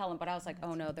 okay, don't tell them. But I was like,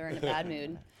 oh no, they're in a bad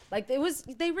mood. Like they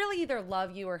really either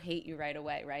love you or hate you right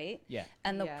away, right? Yeah.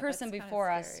 And the Yeah, person that's kinda before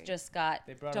us scary. just got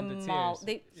They brought him to demolished.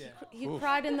 tears. He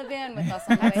cried in the van with us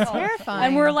on the way home. terrifying.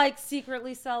 And we're like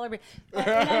secretly celebrating. But,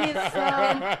 I mean,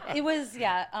 so it was,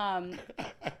 yeah.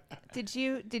 Did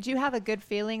you have a good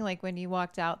feeling like when you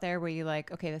walked out there? Were you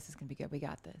like, okay, this is gonna be good, we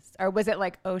got this, or was it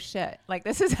like, oh shit, like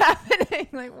this is happening?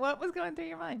 Like, what was going through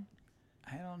your mind?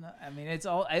 I don't know. I mean, it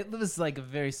was like a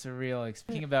very surreal. Like,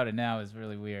 speaking about it now is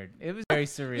really weird. It was very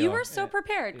surreal. You were so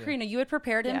prepared, Yeah. Karina. You had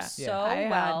prepared him Yeah. so I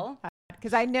had- well.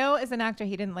 Because I know as an actor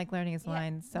he didn't like learning his Yeah,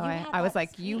 lines, so you had I was that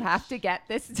like, you speech. have to get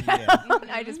this down. Yeah.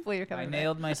 I just blew your cover. I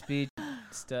nailed my speech.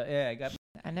 Yeah, I got.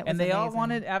 and it was And they all amazing.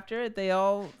 wanted after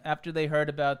they heard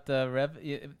about the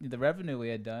revenue we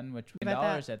had done, which was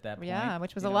About $1 at that point. Yeah,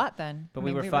 which was you a know. lot then. But I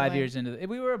we mean, were 5 like- years into it.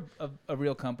 We were a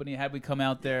real company. Had we come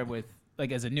out there with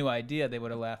like as a new idea, they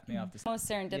would have laughed me off the stage. Most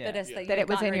serendipitous Yeah. that you That had it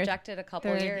was gotten in your rejected a couple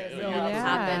third- years. Yeah. You know, Yeah. it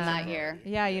happened that year.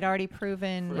 Yeah, you'd already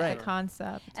proven Right. the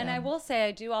concept. And I will say,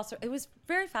 I do also, it was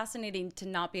very fascinating to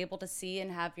not be able to see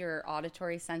and have your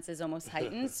auditory senses almost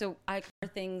heightened. So I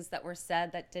heard things that were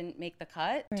said that didn't make the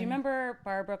cut. Do you remember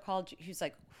Barbara called you? She was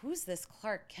like, who's this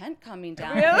Clark Kent coming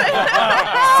down? Really?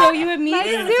 So you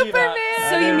immediately, Superman.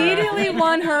 so you immediately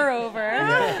won her over.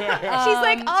 She's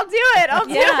like, I'll do it. I'll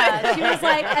do it. Yeah, she was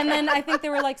like, and then I think they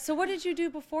were like, so what did you do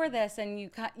before this? And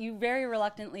you very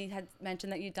reluctantly had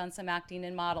mentioned that you'd done some acting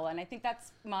and model, and I think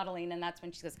that's modeling, and that's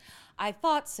when she goes, I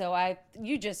thought so.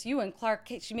 You and Clark,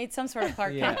 she made some sort of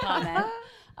Clark Kent comment.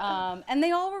 And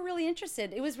they all were really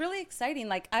interested. It was really exciting.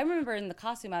 Like, I remember in the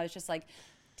costume, I was just like,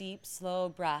 deep, slow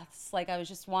breaths. Like, I was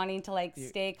just wanting to like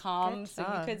stay calm, Good so you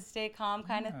job. could stay calm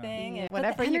kind of thing. And, but the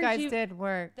Whatever you guys energy- did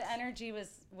worked. the energy was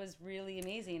really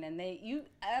amazing, and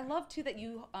I love too that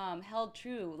you held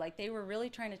true. Like, they were really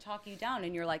trying to talk you down,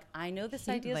 and you're like, I know this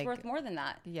idea is like- worth more than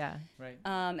that. Yeah. Right.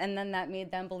 And then that made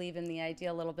them believe in the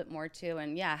idea a little bit more too.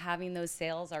 And yeah, having those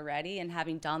sales already and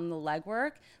having done the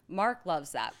legwork, Mark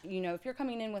loves that. You know, if you're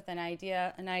coming in with an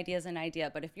idea is an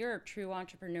idea, but if you're a true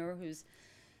entrepreneur who's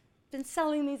been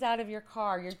selling these out of your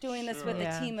car, you're doing this with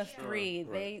Yeah. a team of three.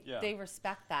 Right. Yeah. They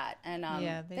respect that, and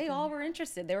Yeah, they they do. all were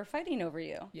interested. They were fighting over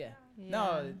you. Yeah.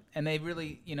 No, and they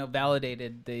really,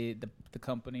 validated the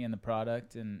company and the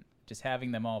product, and just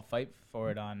having them all fight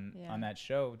for it on that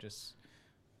show just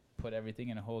put everything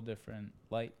in a whole different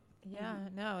light. Yeah,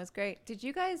 no, it was great. Did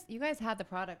you guys had the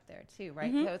product there too,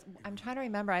 right? Mm-hmm. So I'm trying to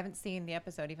remember. I haven't seen the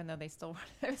episode, even though they still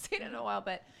I haven't seen it in a while.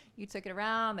 But you took it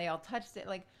around. They all touched it.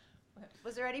 Like,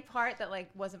 was there any part that like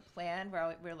wasn't planned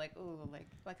where we were like, ooh,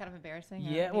 like kind of embarrassing? or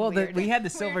Yeah, any well, weird- we had the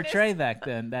silver weirdness? tray back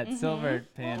then, that silver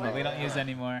pan that we don't use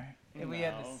anymore. And we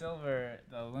had the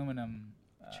aluminum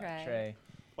Tray. tray.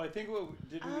 Well, I think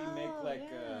didn't we make like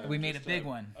yeah. We made a just big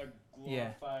one. a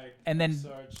Yeah. glorified And then-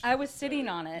 Sarge. I was sitting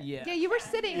on it. Yeah. Yeah, you were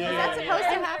sitting. Was Yeah, that supposed to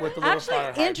And happen? With the little actually, fire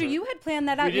Andrew, hydrant. you had planned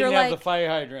that We out. You were didn't have like, the fire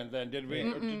hydrant then, did we? Or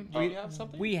Mm-mm. did we have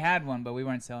something? We had one, but we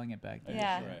weren't selling it back then.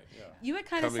 yeah. Right, yeah. You had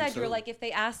kind of Coming said you were soon. like, if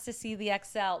they asked to see the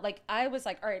XL, like I was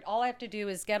like, all right, all I have to do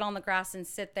is get on the grass and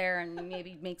sit there and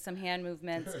maybe make some hand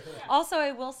movements. Also,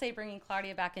 I will say bringing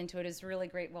Claudia back into it is really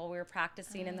great. While we were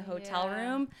practicing in the hotel yeah.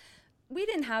 room, we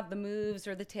didn't have the moves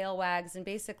or the tail wags, and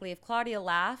basically, if Claudia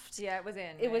laughed, Yeah, it was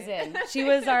in. it was right? in. She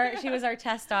was our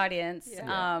test audience,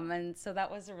 Yeah. and so that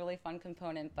was a really fun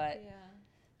component. But Yeah.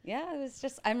 yeah, it was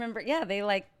just I remember. Yeah,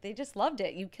 they just loved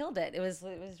it. You killed it. It was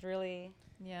really.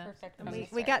 Yeah. Perfect And from we,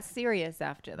 the we start. got serious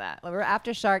after that. We're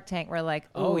after Shark Tank. We're like,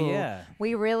 Oh, ooh. yeah.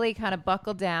 We really kind of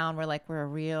buckled down. We're like, we're a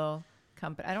real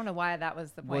company. I don't know why that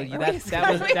was the Well, point. you, where we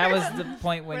that was the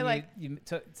point when We're like- you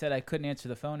said I couldn't answer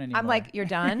the phone anymore. I'm like, you're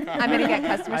done. I'm gonna get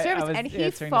customer I service, was and he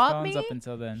answering the fought phones me. up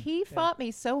until then. He fought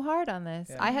me so hard on this.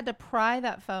 Yeah. I had to pry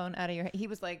that phone out of your. He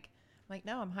was like,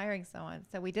 no, I'm hiring someone.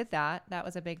 So we did that. That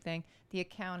was a big thing. The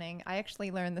accounting. I actually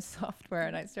learned the software,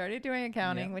 and I started doing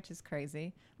accounting, Yeah. which is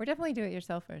crazy. We're definitely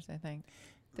do-it-yourselfers, I think.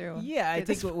 Yeah, I through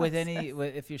this think with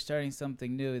process. if you're starting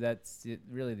something new, that's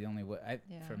really the only way.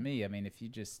 Yeah. For me, I mean, if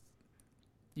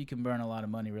you can burn a lot of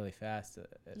money really fast.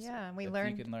 Yeah, and we if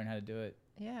learned- you can learn how to do it.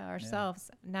 Yeah, ourselves.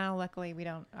 Now, luckily,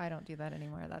 I don't do that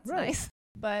anymore. That's Right. nice.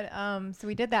 But so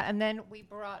we did that, and then we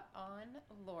brought on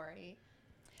Laurie.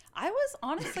 I was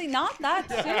honestly not that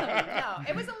soon. No,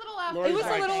 it was a little after. It was a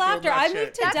Sorry, little still after. not I yet.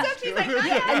 moved to That's Denver. what she's like. Not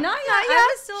Yeah, yet. not yet.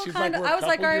 I was still She's kind like, of. we're I a was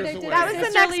like, couple all right, years I did away. That was the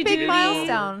sisterly next big duty,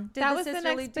 milestone. Did That the was the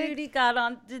sisterly next big- duty.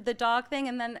 Did the dog thing,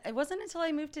 and then it wasn't until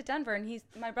I moved to Denver, and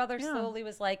my brother Yeah. slowly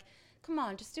was like, "Come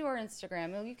on, just do our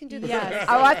Instagram. You can do this." Yes.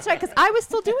 Oh, that's right. Because I was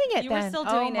still doing it You were then. still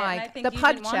Oh doing it, my! and I think the you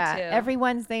Pug didn't want Chat. to. Every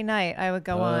Wednesday night, I would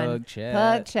go on Pug Chat.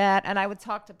 Pug Chat, and I would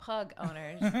talk to pug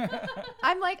owners.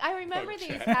 I'm like, I remember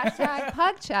these hashtag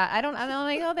Pug Chat. I'm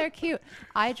like, oh, they're cute.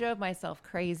 I drove myself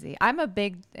crazy. I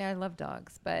love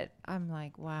dogs, but I'm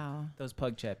like, wow. Those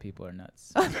Pug Chat people are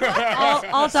nuts. all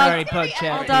dogs. Sorry, Pug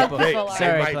Chat all dog people. people are.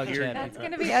 Sorry, might Pug hear Chat you. That's people.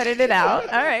 going to be edited out.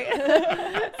 All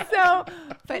right. So,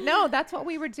 but no, that's what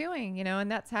we were doing, and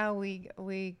that's how we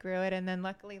grew it. And then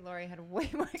luckily Laurie had way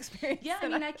more experience. Yeah, I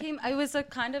than mean, I was a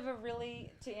kind of a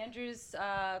really, to Andrew's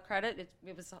credit,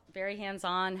 it was very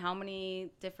hands-on. How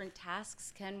many different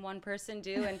tasks can one person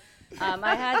do? And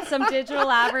I had some digital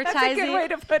That's a advertising. good way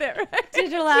to put it, right?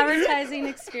 Digital advertising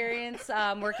experience,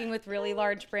 working with really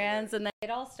large brands. And then it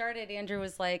all started, Andrew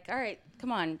was like, all right,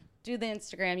 come on, do the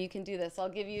Instagram. You can do this. I'll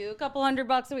give you a couple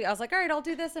 $100 a week. I was like, all right, I'll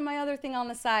do this and my other thing on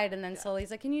the side. And then slowly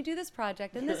he's like, can you do this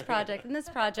project and this project and this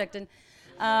project? And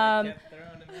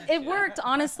it worked.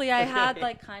 Honestly, I had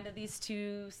like kind of these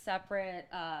two separate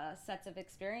sets of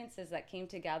experiences that came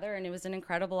together, and it was an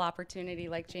incredible opportunity.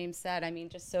 Like James said, I mean,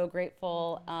 just so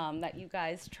grateful that you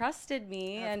guys trusted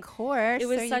me. And Of course. it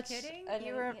was Are such you kidding? an-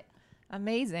 You were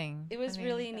amazing. it was I mean,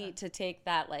 really neat to take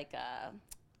that like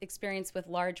experience with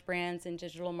large brands and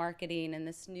digital marketing and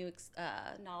this new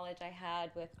knowledge I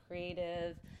had with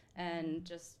creative and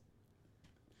just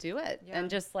do it. Yeah. And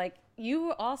just like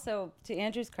you also, to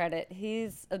Andrew's credit,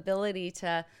 his ability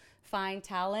to find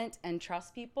talent and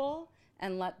trust people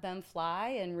and let them fly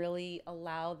and really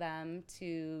allow them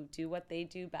to do what they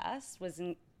do best was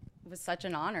such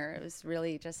an honor. It was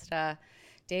really just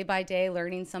day by day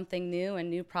learning something new and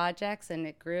new projects, and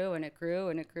it grew and it grew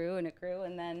and it grew and it grew,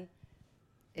 and then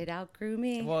it outgrew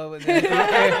me. Well,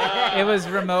 it was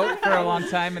remote for a long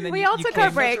time, and then We you, all you took came-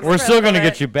 our breaks. We're still going to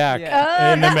get you back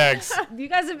Yeah. in the mix. You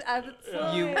guys have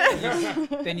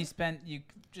Then you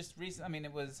just recently. I mean,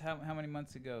 it was how many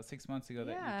months ago? 6 months ago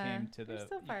that Yeah, you came to we're the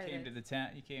still part of you came it. to the town.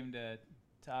 You came to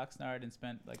Oxnard and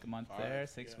spent like a month there,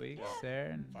 6 weeks there,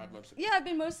 and 5 months ago. Yeah, I've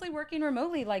been mostly working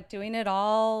remotely, like doing it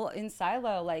all in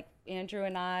silo. Like Andrew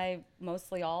and I,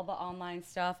 mostly all the online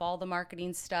stuff, all the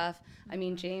marketing stuff. I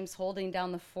mean, James holding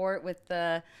down the fort with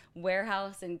the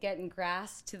warehouse and getting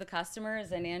grass to the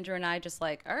customers, and Andrew and I just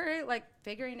like, all right, like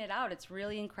figuring it out. It's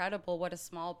really incredible what a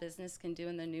small business can do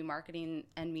in the new marketing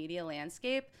and media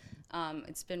landscape.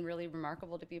 It's been really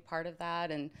remarkable to be a part of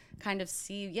that and kind of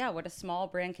see, what a small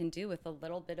brand can do with a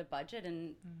little bit of budget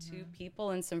and 2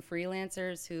 people and some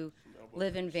freelancers who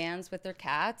live in vans with their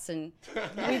cats. And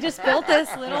we just built this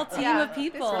little team of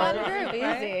people. fun It was group,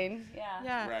 right? amazing. Yeah.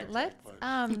 Yeah, Ragtag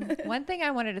let's. One thing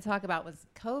I wanted to talk about was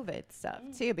COVID stuff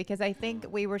too, because I think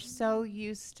we were so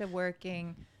used to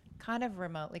working kind of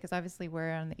remotely, because obviously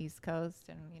we're on the East Coast,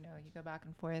 and you go back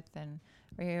and forth, and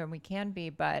we're here and we can be.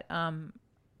 But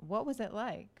what was it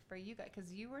like for you guys?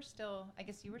 Because you were still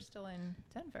in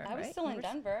Denver. I was right? still You in were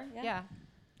Denver. Yeah,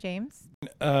 James.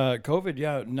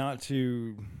 COVID, not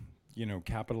to,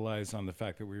 capitalize on the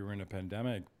fact that we were in a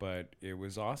pandemic, but it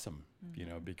was awesome,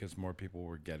 because more people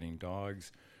were getting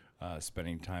dogs,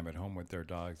 spending time at home with their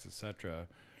dogs, etc.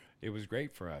 It was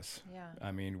great for us. Yeah.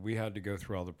 I mean, we had to go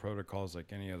through all the protocols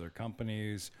like any other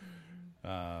companies.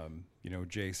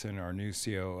 Jason, our new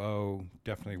COO,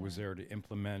 definitely was there to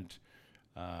implement,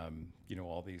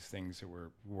 all these things that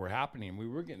were happening. We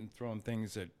were getting thrown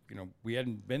things that, we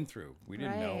hadn't been through. We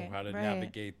didn't know how to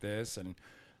navigate this. And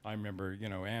I remember,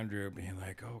 Andrew being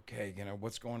like, okay,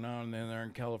 what's going on in there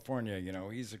in California?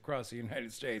 He's across the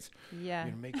United States. Yeah.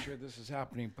 Make sure this is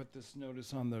happening. Put this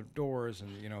notice on the doors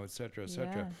and, et cetera, et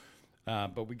cetera.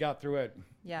 But we got through it.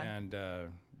 Yeah. And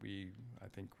I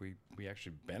think we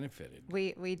actually benefited.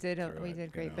 We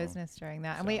did great business during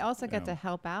that. And we also get to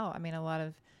help out. I mean, a lot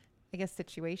of, I guess,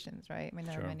 situations, right? I mean,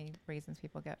 there are many reasons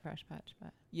people get Fresh Patch,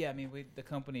 but. Yeah, I mean, the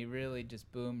company really just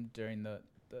boomed during the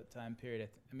time period.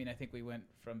 I think we went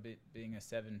from being a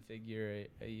 7-figure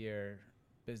a year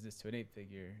business to an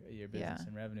 8-figure a year business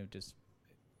in revenue just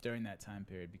during that time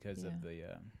period because of the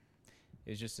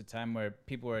it was just a time where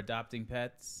people were adopting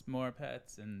more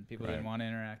pets, and people didn't want to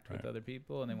interact with other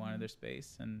people, and they wanted their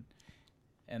space,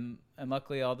 and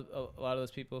luckily a lot of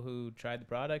those people who tried the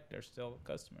product are still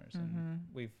customers,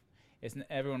 and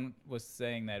everyone was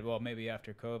saying that, well, maybe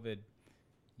after COVID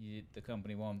the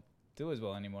company won't do as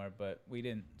well anymore, but we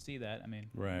didn't see that. I mean,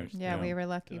 we were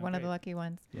lucky, one of the lucky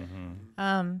ones.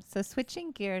 So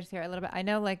switching gears here a little bit, I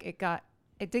know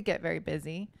it did get very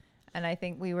busy, and I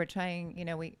think we were trying,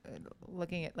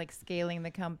 looking at like scaling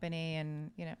the company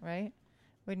and, right?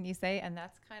 Wouldn't you say? And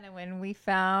that's kind of when we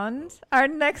found our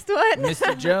next one.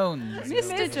 Mr. Jones.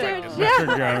 Mr. Jones.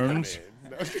 Mr.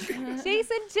 Jones.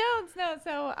 Jason Jones. No,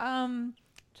 so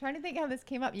trying to think how this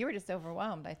came up. You were just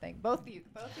overwhelmed, I think. Both of you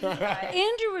guys.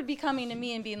 Andrew would be coming to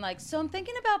me and being like, so I'm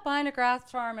thinking about buying a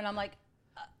grass farm, and I'm like,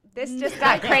 this just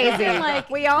got crazy.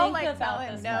 We all think tell about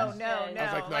him, this no. much. No. I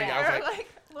was like, no, yeah. I was like,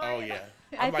 oh yeah.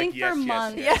 I think for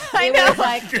months, I it know. was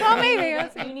like, Well,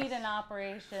 maybe. you need an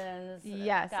operations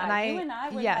Yes, guy. and you and I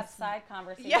would have side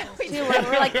conversations we too, do. where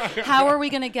we're like, how are we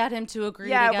going to get him to agree to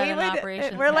get an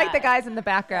operations We're like guy? the guys in the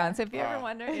background. So if you ever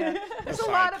wonder, there's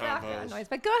a lot of Side background combos. noise.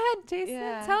 But go ahead, Jason.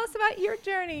 Yeah. Tell us about your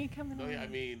journey coming No, on. yeah, I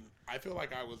mean, I feel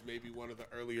like I was maybe one of the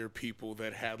earlier people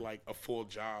that had like a full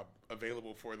job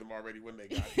available for them already when they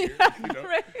got here.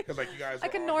 Right. Because like you guys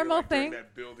Like were a all normal here, like, during thing.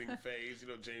 that building phase.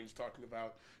 James talking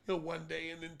about 1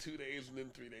 day and then 2 days and then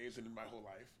 3 days and then my whole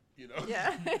life.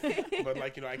 Yeah. But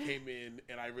I came in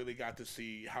and I really got to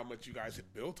see how much you guys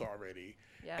had built already,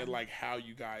 and like how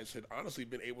you guys had honestly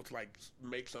been able to like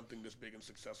make something this big and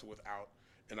successful without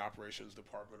an operations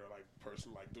department or like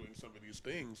person like doing some of these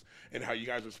things, and how you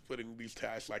guys are splitting these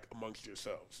tasks like amongst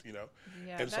yourselves, Yeah,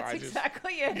 And that's so I just,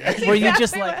 exactly it. Yeah. That's Were you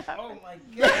just exactly like, what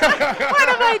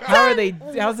oh my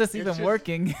god, how's this even just-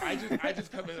 working? I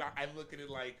just come in. I look at it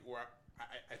like where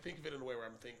I think of it in a way where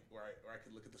I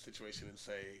could look at the situation and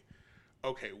say,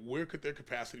 okay, where could their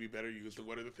capacity be better used, and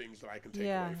what are the things that I can take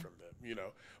away from them,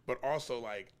 But also,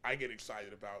 like, I get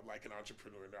excited about like an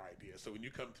entrepreneur and their idea. So when you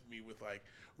come to me with like,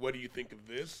 what do you think of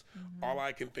this? All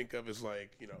I can think of is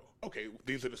like, okay,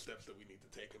 these are the steps that we need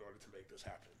to take in order to make this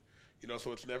happen.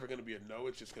 So it's never going to be a no.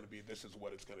 It's just going to be, this is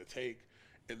what it's going to take.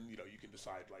 And, you can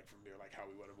decide like from there, like how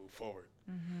we want to move forward.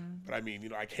 But I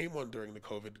mean, I came on during the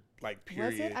COVID like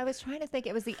period. Was it? I was trying to think.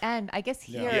 It was the end. I guess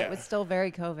here it was still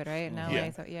very COVID, right? In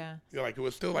LA, so Like it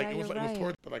was still like, Yeah, it was you're like, it was right.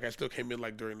 towards, but like I still came in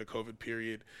like during the COVID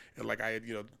period. And like I had,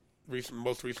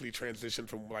 most recently transitioned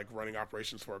from like running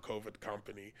operations for a COVID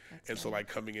company. So like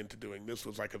coming into doing this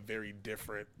was like a very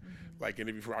different like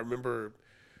interview. I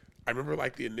remember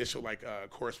like the initial like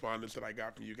correspondence that I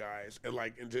got from you guys,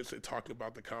 and just talking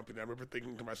about the company. I remember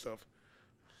thinking to myself,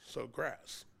 so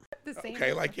grass. the same.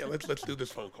 Okay, like let's do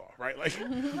this phone call, right? Like,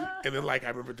 and then like I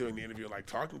remember doing the interview and like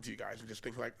talking to you guys and just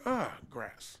thinking like,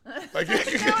 grass. Like,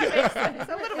 It's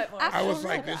a little bit more. I was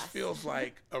like, this feels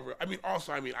like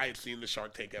I had seen the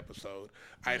Shark Tank episode.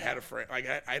 I had a friend, like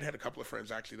I'd had a couple of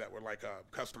friends actually that were like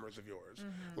customers of yours,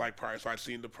 like prior. So I'd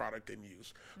seen the product in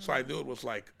use, so I knew it was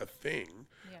like a thing.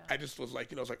 Yeah. I just was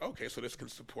like, I was like, okay, so this can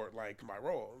support like my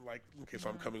role. Like, okay, so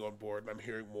I'm coming on board and I'm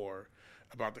hearing more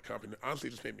about the company. Honestly,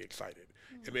 it just made me excited.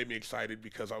 It made me excited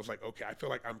because I was like, okay, I feel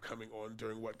like I'm coming on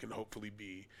during what can hopefully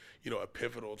be, a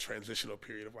pivotal transitional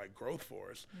period of like growth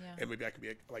for us. Yeah. And maybe I can be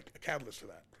a catalyst to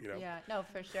that, Yeah, no,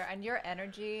 for sure. And your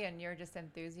energy and your just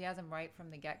enthusiasm right from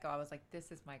the get-go, I was like,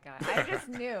 this is my guy. I just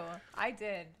knew. I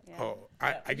did. Oh,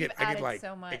 I You've get added like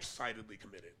so much. excitedly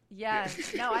committed.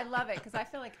 Yes. No, I love it because I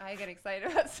feel like I get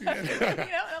excited about stuff, and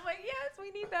I'm like, yes,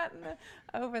 we need that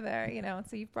over there,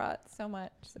 So you brought so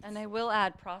much. And I will add,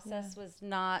 bad. Process was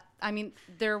not. I mean,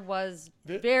 there was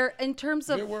in terms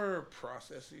of there were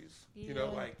processes. You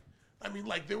know,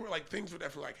 like there were like things were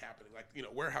definitely like happening. Like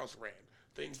warehouse ran.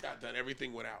 Things got done.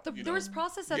 Everything went out. There was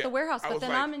process at the warehouse, but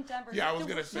then I'm in Denver. Yeah, I was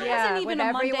gonna say. There wasn't even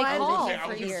a Monday call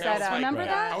for years. Remember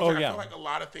that? I feel like a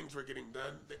lot of things were getting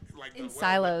done, like in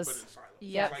silos. But in silos.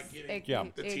 Yep. Like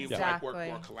getting the team to like work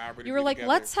more collaboratively. You were like,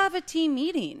 together. let's have a team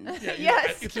meeting.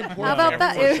 Yes. It's important. How about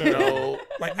that? To know,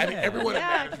 like I think everyone in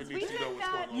management needs to know what's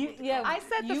going on. with the company. I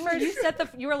said the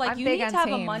first. You were like, you need to have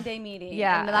a Monday meeting.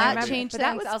 Yeah, and that changed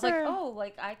that things. was I was like, oh,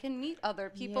 like I can meet other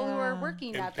people who are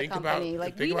working at the company.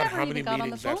 Like we never even got on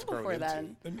the phone before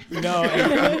then. No,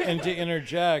 and to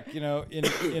interject,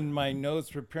 in my notes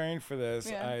preparing for this,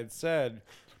 I had said,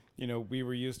 we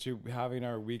were used to having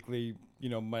our weekly,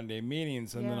 Monday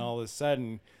meetings, and then all of a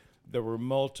sudden there were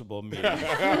multiple meetings, and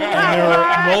there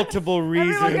were multiple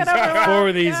reasons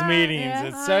for these meetings,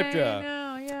 etc.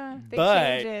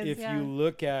 But if you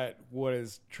look at what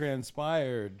has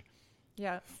transpired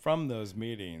from those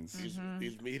meetings,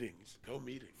 these meetings, go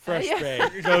meetings, fresh spray,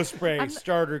 go spray,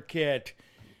 starter kit.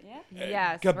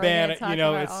 Yes, Cabana,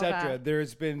 etc.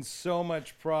 There's been so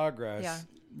much progress,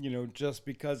 just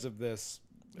because of this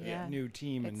new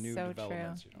team and new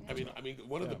developments. I mean,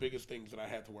 one of the biggest things that I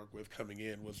had to work with coming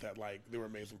in was that like there were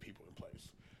amazing people in place.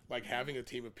 Like having a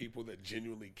team of people that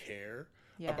genuinely care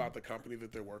about the company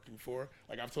that they're working for.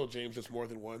 Like I've told James this more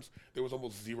than once. There was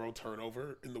almost zero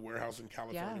turnover in the warehouse in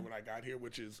California when I got here,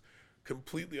 which is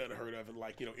completely unheard of in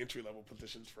like entry level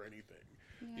positions for anything.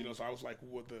 So I was like,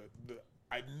 well,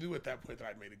 I knew at that point that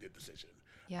I'd made a good decision.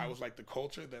 I was like, the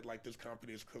culture that like this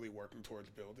company is clearly working towards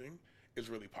building is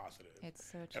really positive. It's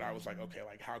so true. And I was like, okay,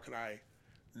 like how can I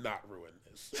not ruin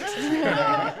this?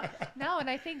 No, and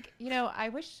I think I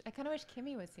kind of wish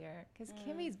Kimmy was here because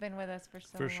Kimmy's been with us for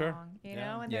so long. You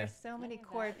know, and there's so many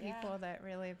core people that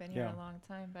really have been here a long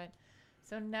time. But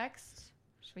so next.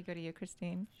 Should we go to you,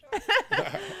 Kristine? Sure.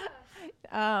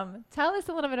 Tell us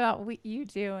a little bit about what you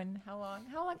do and how long.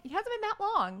 It hasn't been that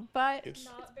long, but it's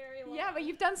not very long. Yeah, but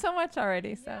you've done so much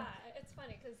already. So yeah, it's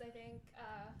funny because I think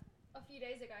a few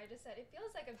days ago I just said it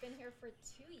feels like I've been here for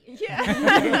 2 years. Yeah.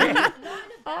 Not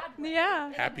in a bad way.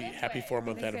 Yeah. Happy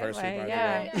 4-month anniversary, by the way.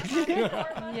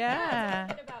 Yeah.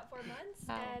 It's been about 4 months,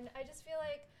 and I just feel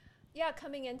like,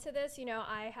 coming into this,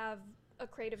 I have a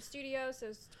creative studio,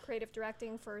 so creative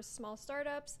directing for small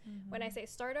startups. When I say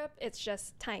startup, it's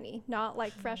just tiny, not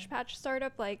like Fresh Patch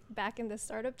startup, like back in the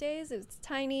startup days. It's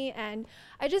tiny, and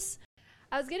I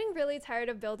was getting really tired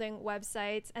of building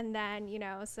websites, and then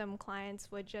some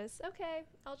clients would just, okay,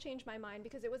 I'll change my mind,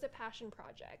 because it was a passion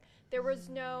project. There was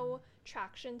no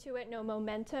traction to it, no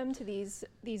momentum to these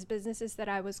businesses that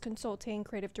I was consulting,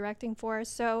 creative directing for.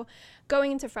 So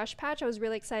going into Fresh Patch, I was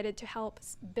really excited to help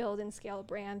build and scale a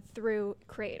brand through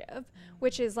creative,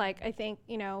 which is like, I think,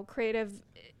 creative,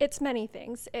 it's many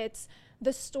things. It's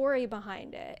the story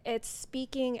behind it. It's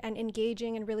speaking and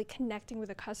engaging and really connecting with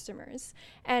the customers.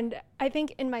 And I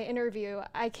think in my interview,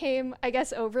 I came, I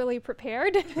guess, overly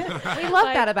prepared. We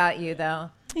love that about you,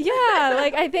 though. Yeah,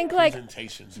 like I think like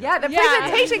presentations. Yeah, the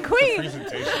presentation queen.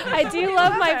 I do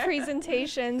love my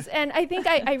presentations, and I think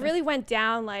I really went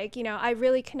down like I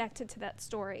really connected to that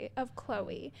story of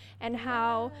Chloe and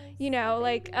how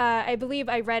I believe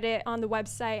I read it on the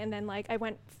website, and then like I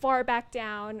went far back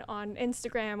down on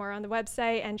Instagram or on the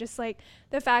website, and just like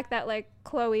the fact that like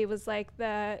Chloe was like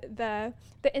the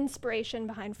inspiration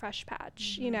behind Fresh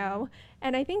Patch,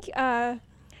 and I think.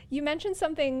 You mentioned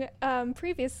something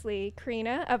previously,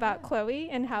 Karina, about Chloe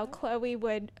and how Chloe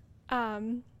would,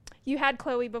 you had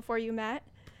Chloe before you met.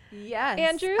 Yes.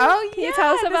 Andrew? Oh, yeah. Can you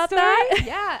tell us about that?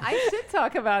 Yeah, I should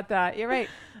talk about that. You're right.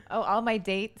 Oh, all my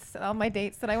dates that I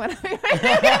went on.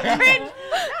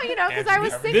 Because I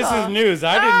was single. This is news.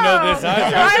 I didn't know this.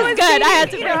 I was good. I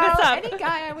had to bring this up. Any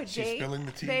guy I would She's date. spilling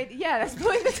the tea. That's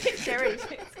spilling the tea.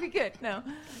 It's be good. No.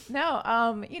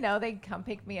 They'd come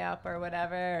pick me up or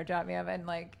whatever, or drop me up, and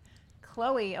like,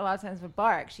 Chloe a lot of times would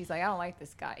bark. She's like, I don't like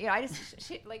this guy.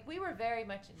 We were very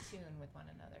much in tune with one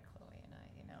another, Chloe and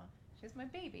I, she was my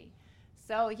baby.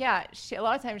 So yeah, a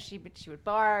lot of times she would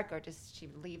bark, or just she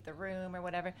would leave the room or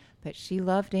whatever, but she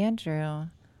loved Andrew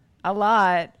a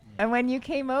lot. And when you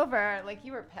came over, like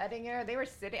you were petting her, they were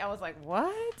sitting, I was like,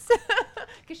 what?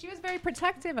 Because she was very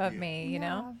protective of me, you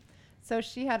know? So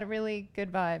she had a really good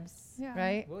vibes,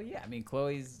 right? Well, yeah. I mean,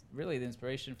 Chloe's really the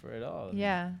inspiration for it all.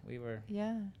 Yeah. We were.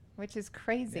 Yeah. which is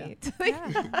crazy.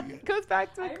 Yeah. Goes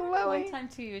back to I remember Chloe. one time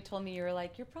too, you told me you were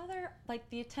like, your brother, like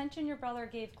the attention your brother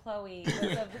gave Chloe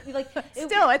was like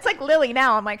Still, it's like Lily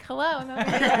now. I'm like, hello. No,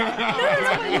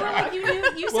 No, you were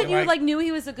like, you said you like, knew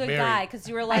he was a good Mary. guy because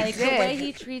you were like, the did. way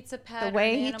he treats a pet, the or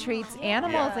way an he animal. treats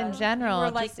animals in You general,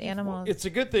 were like, just animals. It's a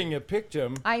good thing you picked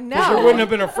him. I know. Because there wouldn't have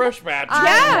been a fresh batch.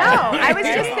 I know. I was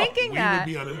just We thinking that.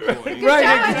 would be unemployed. Good Right,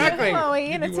 job, exactly. Chloe,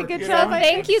 and You'd it's be a good working job. on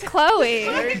Thank you, Chloe.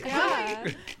 yeah.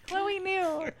 Chloe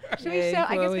knew. Should we Yay, show?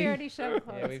 I guess we Chloe. already showed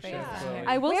Chloe's we've face. shown Yeah. Chloe.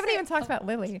 I will We haven't say- even talked about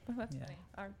Lily. That's Yeah. funny.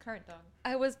 Our current dog.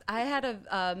 I had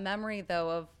a memory though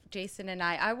of Jason and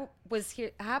I was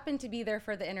here, happened to be there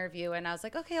for the interview, and I was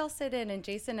like, okay, I'll sit in. And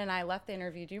Jason and I left the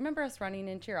interview. Do you remember us running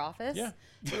into your office? Yeah.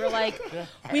 We were like,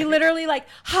 we literally like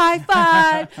high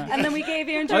five, and then we gave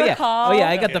Andrew a call. Oh yeah,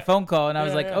 I got the phone call and I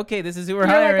was like, okay, this is who we're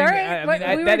We were like, hiring. all right,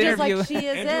 I mean, we that were just interview. like, she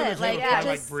is Andrew it. was Like, able it to,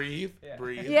 just, breathe.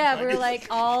 yeah, we were like,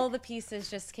 all the pieces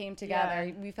just came together.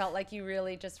 Yeah. We felt like you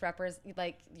really just represent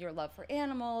like your love for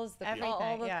animals, all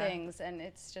Everything, the yeah. things, and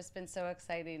it's just been so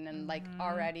exciting and like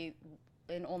already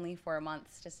in only 4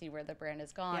 months to see where the brand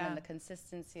has gone Yeah. and the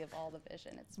consistency of all the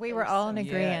vision. We been were all so in good.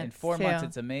 agreement. Yeah, in 4 too. months,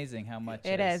 it's amazing how much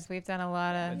It has- is. We've done a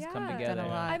lot of. It's come Yeah. together. Done a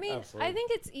lot. I mean, Absolutely. I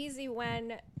think it's easy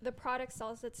when the product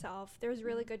sells itself. There's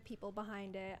really good people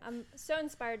behind it. I'm so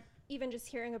inspired even just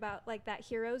hearing about like that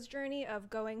hero's journey of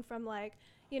going from like,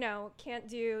 you know, can't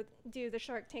do the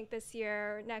Shark Tank this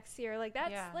year, next year. Like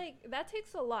that's like that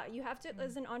takes a lot. You have to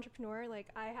as an entrepreneur, like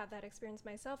I have that experience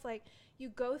myself, like you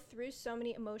go through so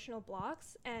many emotional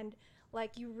blocks and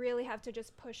like you really have to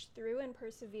just push through and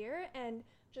persevere. And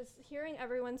just hearing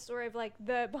everyone's story of like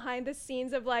the behind the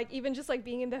scenes of like even just like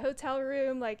being in the hotel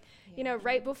room, like you know,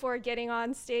 right before getting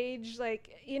on stage, like,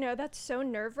 you know, that's so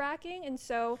nerve-wracking. And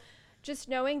so just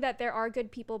knowing that there are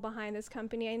good people behind this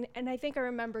company, and I think I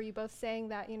remember you both saying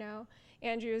that, you know,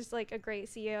 Andrew is like a great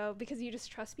CEO because you just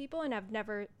trust people, and I've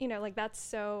never, you know, like that's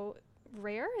so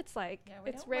rare. It's like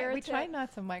it's rare. We try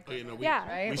not to micro. You know, Yeah.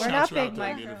 right? we We're shout not you out big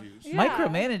during micro. interviews. Yeah.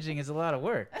 Micromanaging is a lot of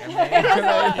work. I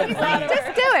mean,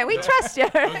 Just do it. We trust you.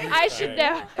 I should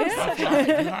know. If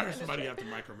you hire somebody, you have to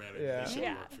micromanage. Yeah. They should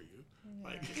Yeah. work for you.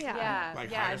 Like, Yeah.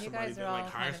 like Yeah, hire you somebody guys that are all hire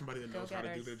kind of somebody that knows how to do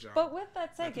go-getters. their job. But with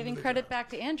that said, Have to do giving their credit job. back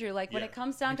to Andrew, like when Yeah, it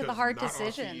comes down to the because hard not all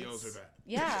decisions. CEOs are that.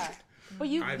 Yeah. But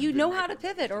you I've you been know how to micromanaged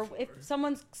pivot, or if before.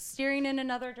 someone's steering in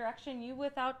another direction, you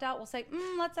without doubt will say,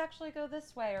 let's actually go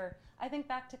this way. Or I think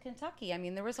back to Kentucky. I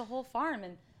mean, there was a whole farm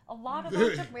and a lot of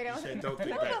You entrepreneurs. said, don't think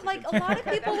No, back but to like a Kentucky. lot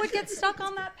of people would get stuck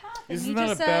on that path. And Isn't you that a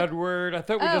just said, bad word? I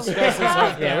thought we Oh. discussed this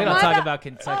off yeah, we don't My talk bad. about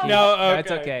Kentucky. No,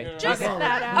 That's okay. okay. Yeah. Just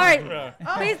that out. all right.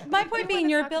 Yeah. My point being, wanna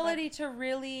your talk about ability to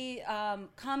really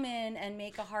come in and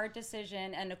make a hard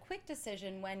decision and a quick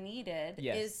decision when needed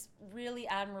Yes. is really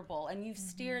admirable. And you've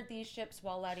steered these ships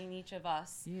while letting each of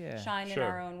us Yeah. shine in Sure.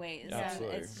 our own ways.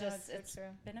 Absolutely. And it's No, just it's so it's true.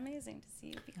 been amazing to see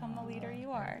you become the leader you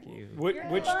are.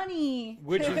 Which Funny.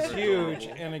 which is huge.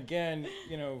 And again,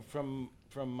 you know, from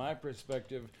my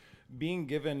perspective, being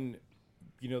given,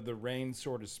 you know, the reins,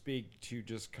 so to speak, to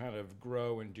just kind of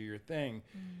grow and do your thing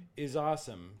is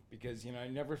awesome, because, you know, I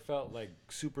never felt like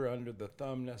super under the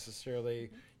thumb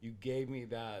necessarily. You gave me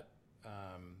that,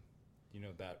 you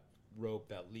know, that rope,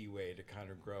 that leeway to kind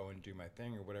of grow and do my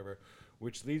thing or whatever,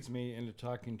 which leads me into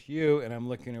talking to you. And I'm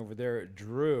looking over there at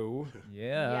Drew.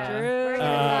 Yeah. We're gonna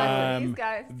talk to these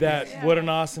guys. That what an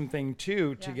awesome thing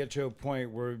too, to Yeah. get to a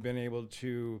point where we've been able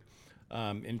to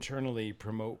internally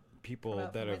promote people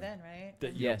Promote that from have within, right?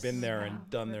 that you've Yes. been there Yeah. and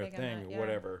done We're their big on thing that, or yeah.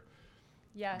 whatever.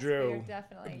 Yes, Drew, we are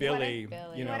definitely. Billy,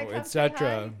 Billy. you You know, wanna come say etc.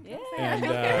 hi? And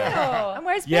And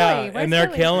where's yeah, Billy? Where's and they're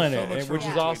Billy? killing So it, much and- for which is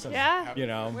watching. awesome. Yeah. You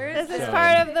know, Where's This is So-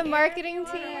 part of the marketing Or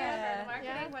team. whatever, marketing,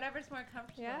 Yeah. whatever's more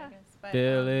comfortable. Yeah. I guess. But,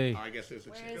 Billy. Oh, I guess there's a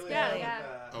chance. Billy? Yeah, Billy.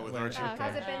 yeah. Oh, with Archie.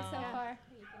 How's it been so Yeah.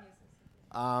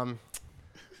 far?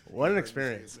 What an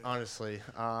experience, honestly.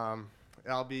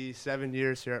 I'll be 7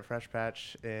 years here at Fresh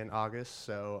Patch in August,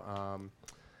 so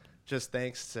just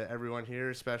thanks to everyone here,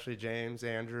 especially James,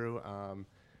 Andrew.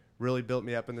 Really built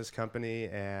me up in this company,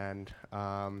 and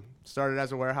started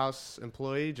as a warehouse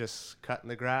employee, just cutting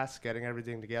the grass, getting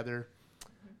everything together.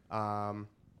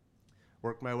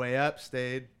 Worked my way up,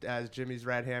 stayed as Jimmy's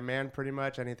right-hand man pretty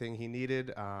much. Anything he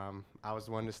needed, I was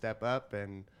the one to step up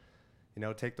and, you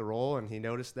know, take the role, and he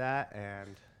noticed that,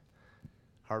 and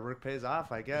hard work pays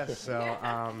off, I guess. So,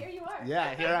 Here you are.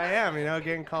 yeah, here I am, you know,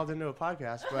 getting called into a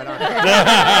podcast. But,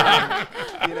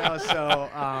 you know, so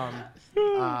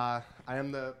I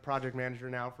am the project manager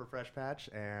now for Fresh Patch,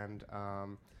 and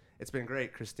it's been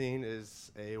great. Kristine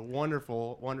is a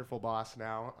wonderful, wonderful boss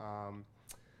now.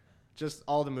 Just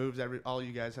all the moves, all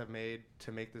you guys have made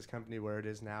to make this company where it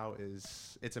is now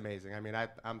it's amazing. I mean,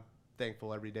 I'm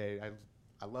thankful every day.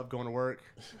 I love going to work.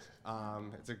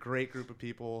 It's a great group of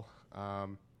people.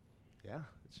 Yeah,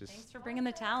 it's just. Thanks for bringing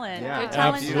the talent. Yeah, Good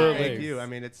talent. absolutely. Thank you. I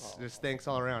mean, it's just thanks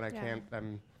all around.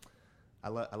 I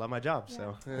love my job,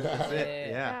 so that's it.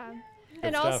 Yeah.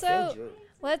 And stuff.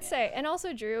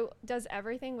 also, Drew does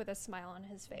everything with a smile on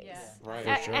his face. Yeah. Right.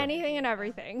 Anything and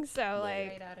everything. So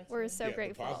Great like, attitude. we're so The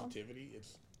grateful. positivity,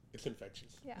 it's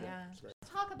infectious. Yeah. It's great.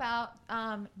 Talk about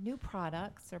new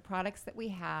products or products that we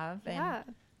have. And Yeah.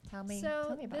 tell me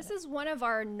So about this it. is one of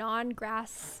our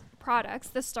non-grass products,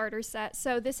 the starter set.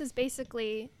 So this is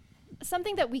basically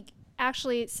something that we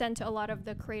actually send to a lot of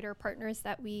the creator partners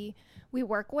that we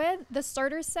work with. The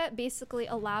starter set basically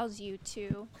allows you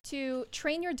to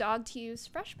train your dog to use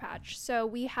Fresh Patch. So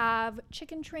we have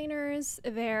chicken trainers.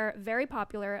 They're very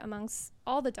popular amongst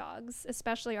all the dogs,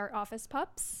 especially our office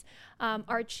pups.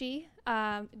 Archie,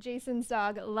 Jason's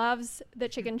dog, loves the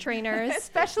chicken trainers.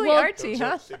 Especially Well, Archie,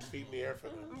 huh? 6 feet in the air for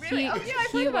them. Really? Oh, yeah, I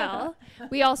He heard about will.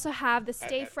 We also have the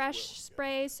Stay I Fresh will, yeah.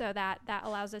 spray, so that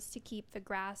allows us to keep the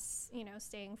grass,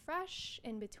 staying fresh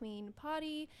in between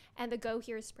potty, and the Go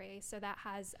Here spray, so that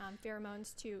has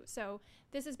pheromones too. So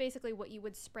this is basically what you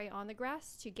would spray on the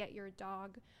grass to get your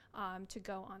dog to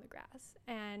go on the grass.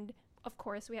 And of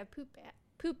course, we have poop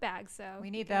bags. So We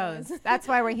need those. That's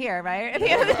why we're here, right? At the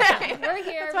end of the day. We're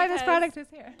here. That's why this because- product is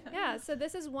here. Yeah, so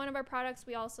this is one of our products.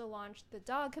 We also launched the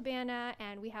dog cabana,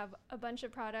 and we have a bunch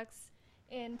of products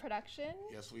in production.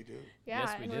 Yes, we do. Yeah,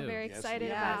 Yes, we and we're do. very Yes, we excited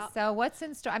do. Yeah. about. So what's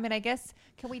in store? I mean, I guess,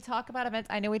 can we talk about events?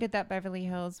 I know we did that Beverly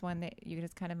Hills one that you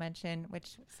just kind of mentioned,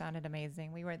 which sounded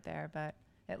amazing. We weren't there, but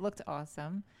it looked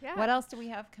awesome. Yeah. What else do we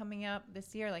have coming up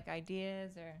this year? Like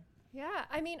ideas or? Yeah,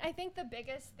 I mean, I think the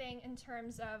biggest thing in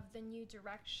terms of the new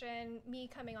direction, me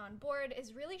coming on board,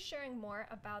 is really sharing more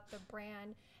about the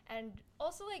brand. And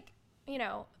also, like,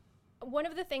 one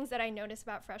of the things that I noticed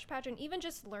about Fresh Patch, and even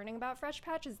just learning about Fresh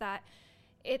Patch, is that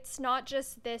it's not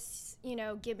just this,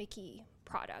 gimmicky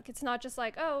product. It's not just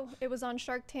like, oh, it was on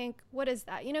Shark Tank. What is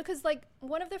that? Because like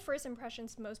one of the first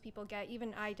impressions most people get,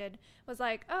 even I did, was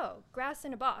like, oh, grass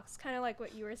in a box, kind of like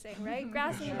what you were saying, right?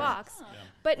 Grass in a box. Yeah.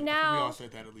 But We now, all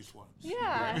said that at least once.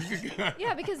 yeah,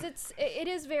 yeah, because it's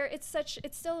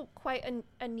still quite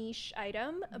a niche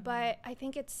item, but I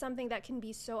think it's something that can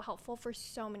be so helpful for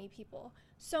so many people.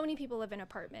 So many people live in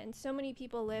apartments. So many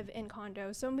people live in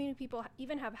condos. So many people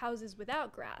even have houses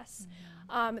without grass.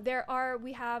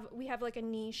 We have like a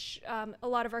niche. A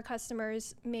lot of our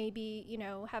customers maybe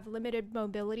have limited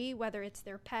mobility, whether it's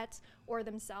their pets or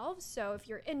themselves. So if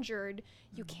you're injured,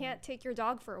 you can't take your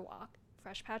dog for a walk.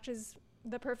 Fresh Patch is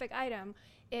the perfect item.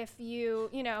 If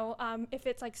if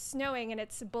it's like snowing and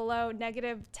it's below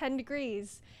 -10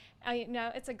 degrees,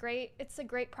 it's a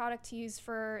great product to use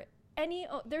for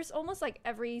there's almost like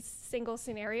every single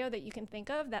scenario that you can think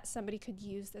of that somebody could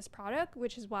use this product,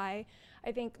 which is why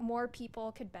I think more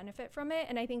people could benefit from it.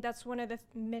 And I think that's one of the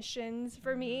missions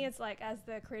for me. It's like, as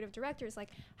the creative director, is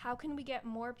like, how can we get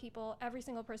more people, every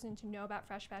single person, to know about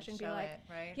Fresh Patch and be like,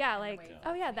 right? yeah, like,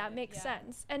 oh yeah, that makes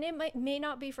sense. And it may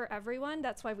not be for everyone.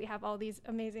 That's why we have all these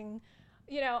amazing,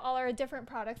 all our different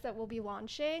products that we'll be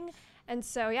launching. And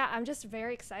so, yeah, I'm just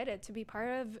very excited to be part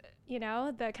of,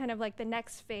 the kind of like the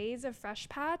next phase of Fresh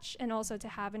Patch, and also to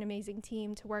have an amazing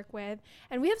team to work with.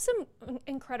 And we have some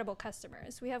incredible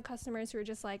customers. We have customers who are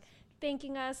just like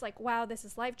thanking us, like, wow, this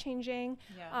is life-changing.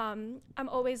 Yeah. I'm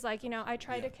always like, I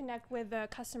try to connect with the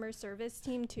customer service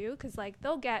team too, because like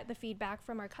they'll get the feedback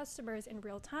from our customers in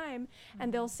real time,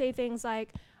 and they'll say things like,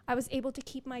 I was able to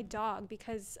keep my dog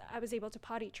because I was able to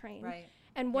potty train. Right.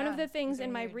 And one of Yeah, the things they're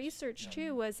in my huge. research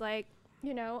too was like,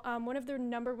 one of the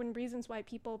number one reasons why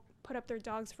people put up their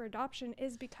dogs for adoption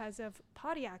is because of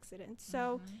potty accidents.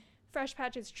 So Fresh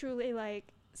Patch is truly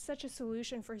like such a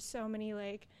solution for so many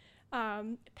like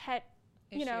pet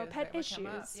Issues pet that would come issues.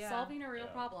 up. Yeah. Solving a real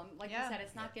problem. Like you said,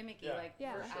 it's not gimmicky. Yeah, Like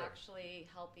Yeah. we're for sure. actually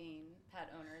helping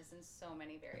pet owners in so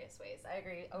many various ways. I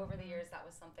agree. Over the years, that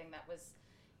was something that was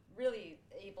really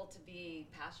able to be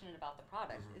passionate about the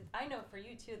product. I know for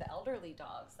you too, the elderly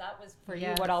dogs, that was for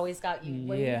Yes. you what always got you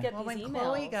when you Yeah. get Well, these when emails.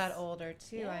 Chloe got older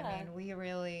too, I Yeah. mean, we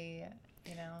really,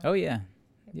 Oh yeah.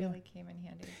 it yeah. really came in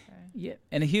handy for. Yeah,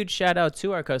 and a huge shout out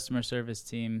to our customer service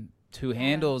team who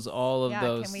handles all of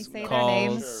those can we say calls. their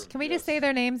names? Sure, Can we just yes. say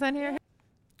their names on here?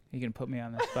 You can put me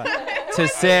on the spot. To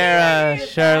Sarah,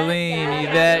 Charlene,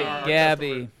 Yvette,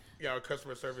 Gabby. Our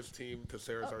customer service team. To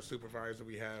Sarah's our supervisor.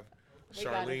 We have We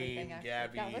got everything, Charlene, actually.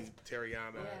 Gabby, That was-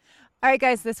 Tariana. All right,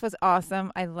 guys, this was awesome.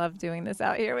 I love doing this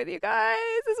out here with you guys.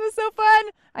 This was so fun.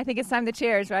 I think it's time to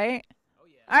cheers, right? Oh,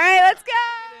 yeah. All right, let's go.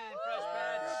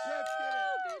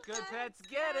 Good pets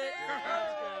get it.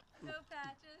 Go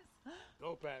Patches.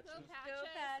 Go Pats. Go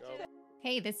Patches.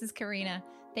 Hey, this is Karina.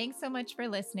 Thanks so much for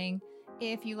listening.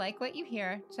 If you like what you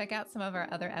hear, check out some of our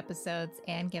other episodes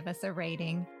and give us a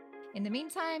rating. In the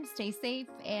meantime, stay safe,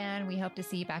 and we hope to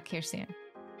see you back here soon.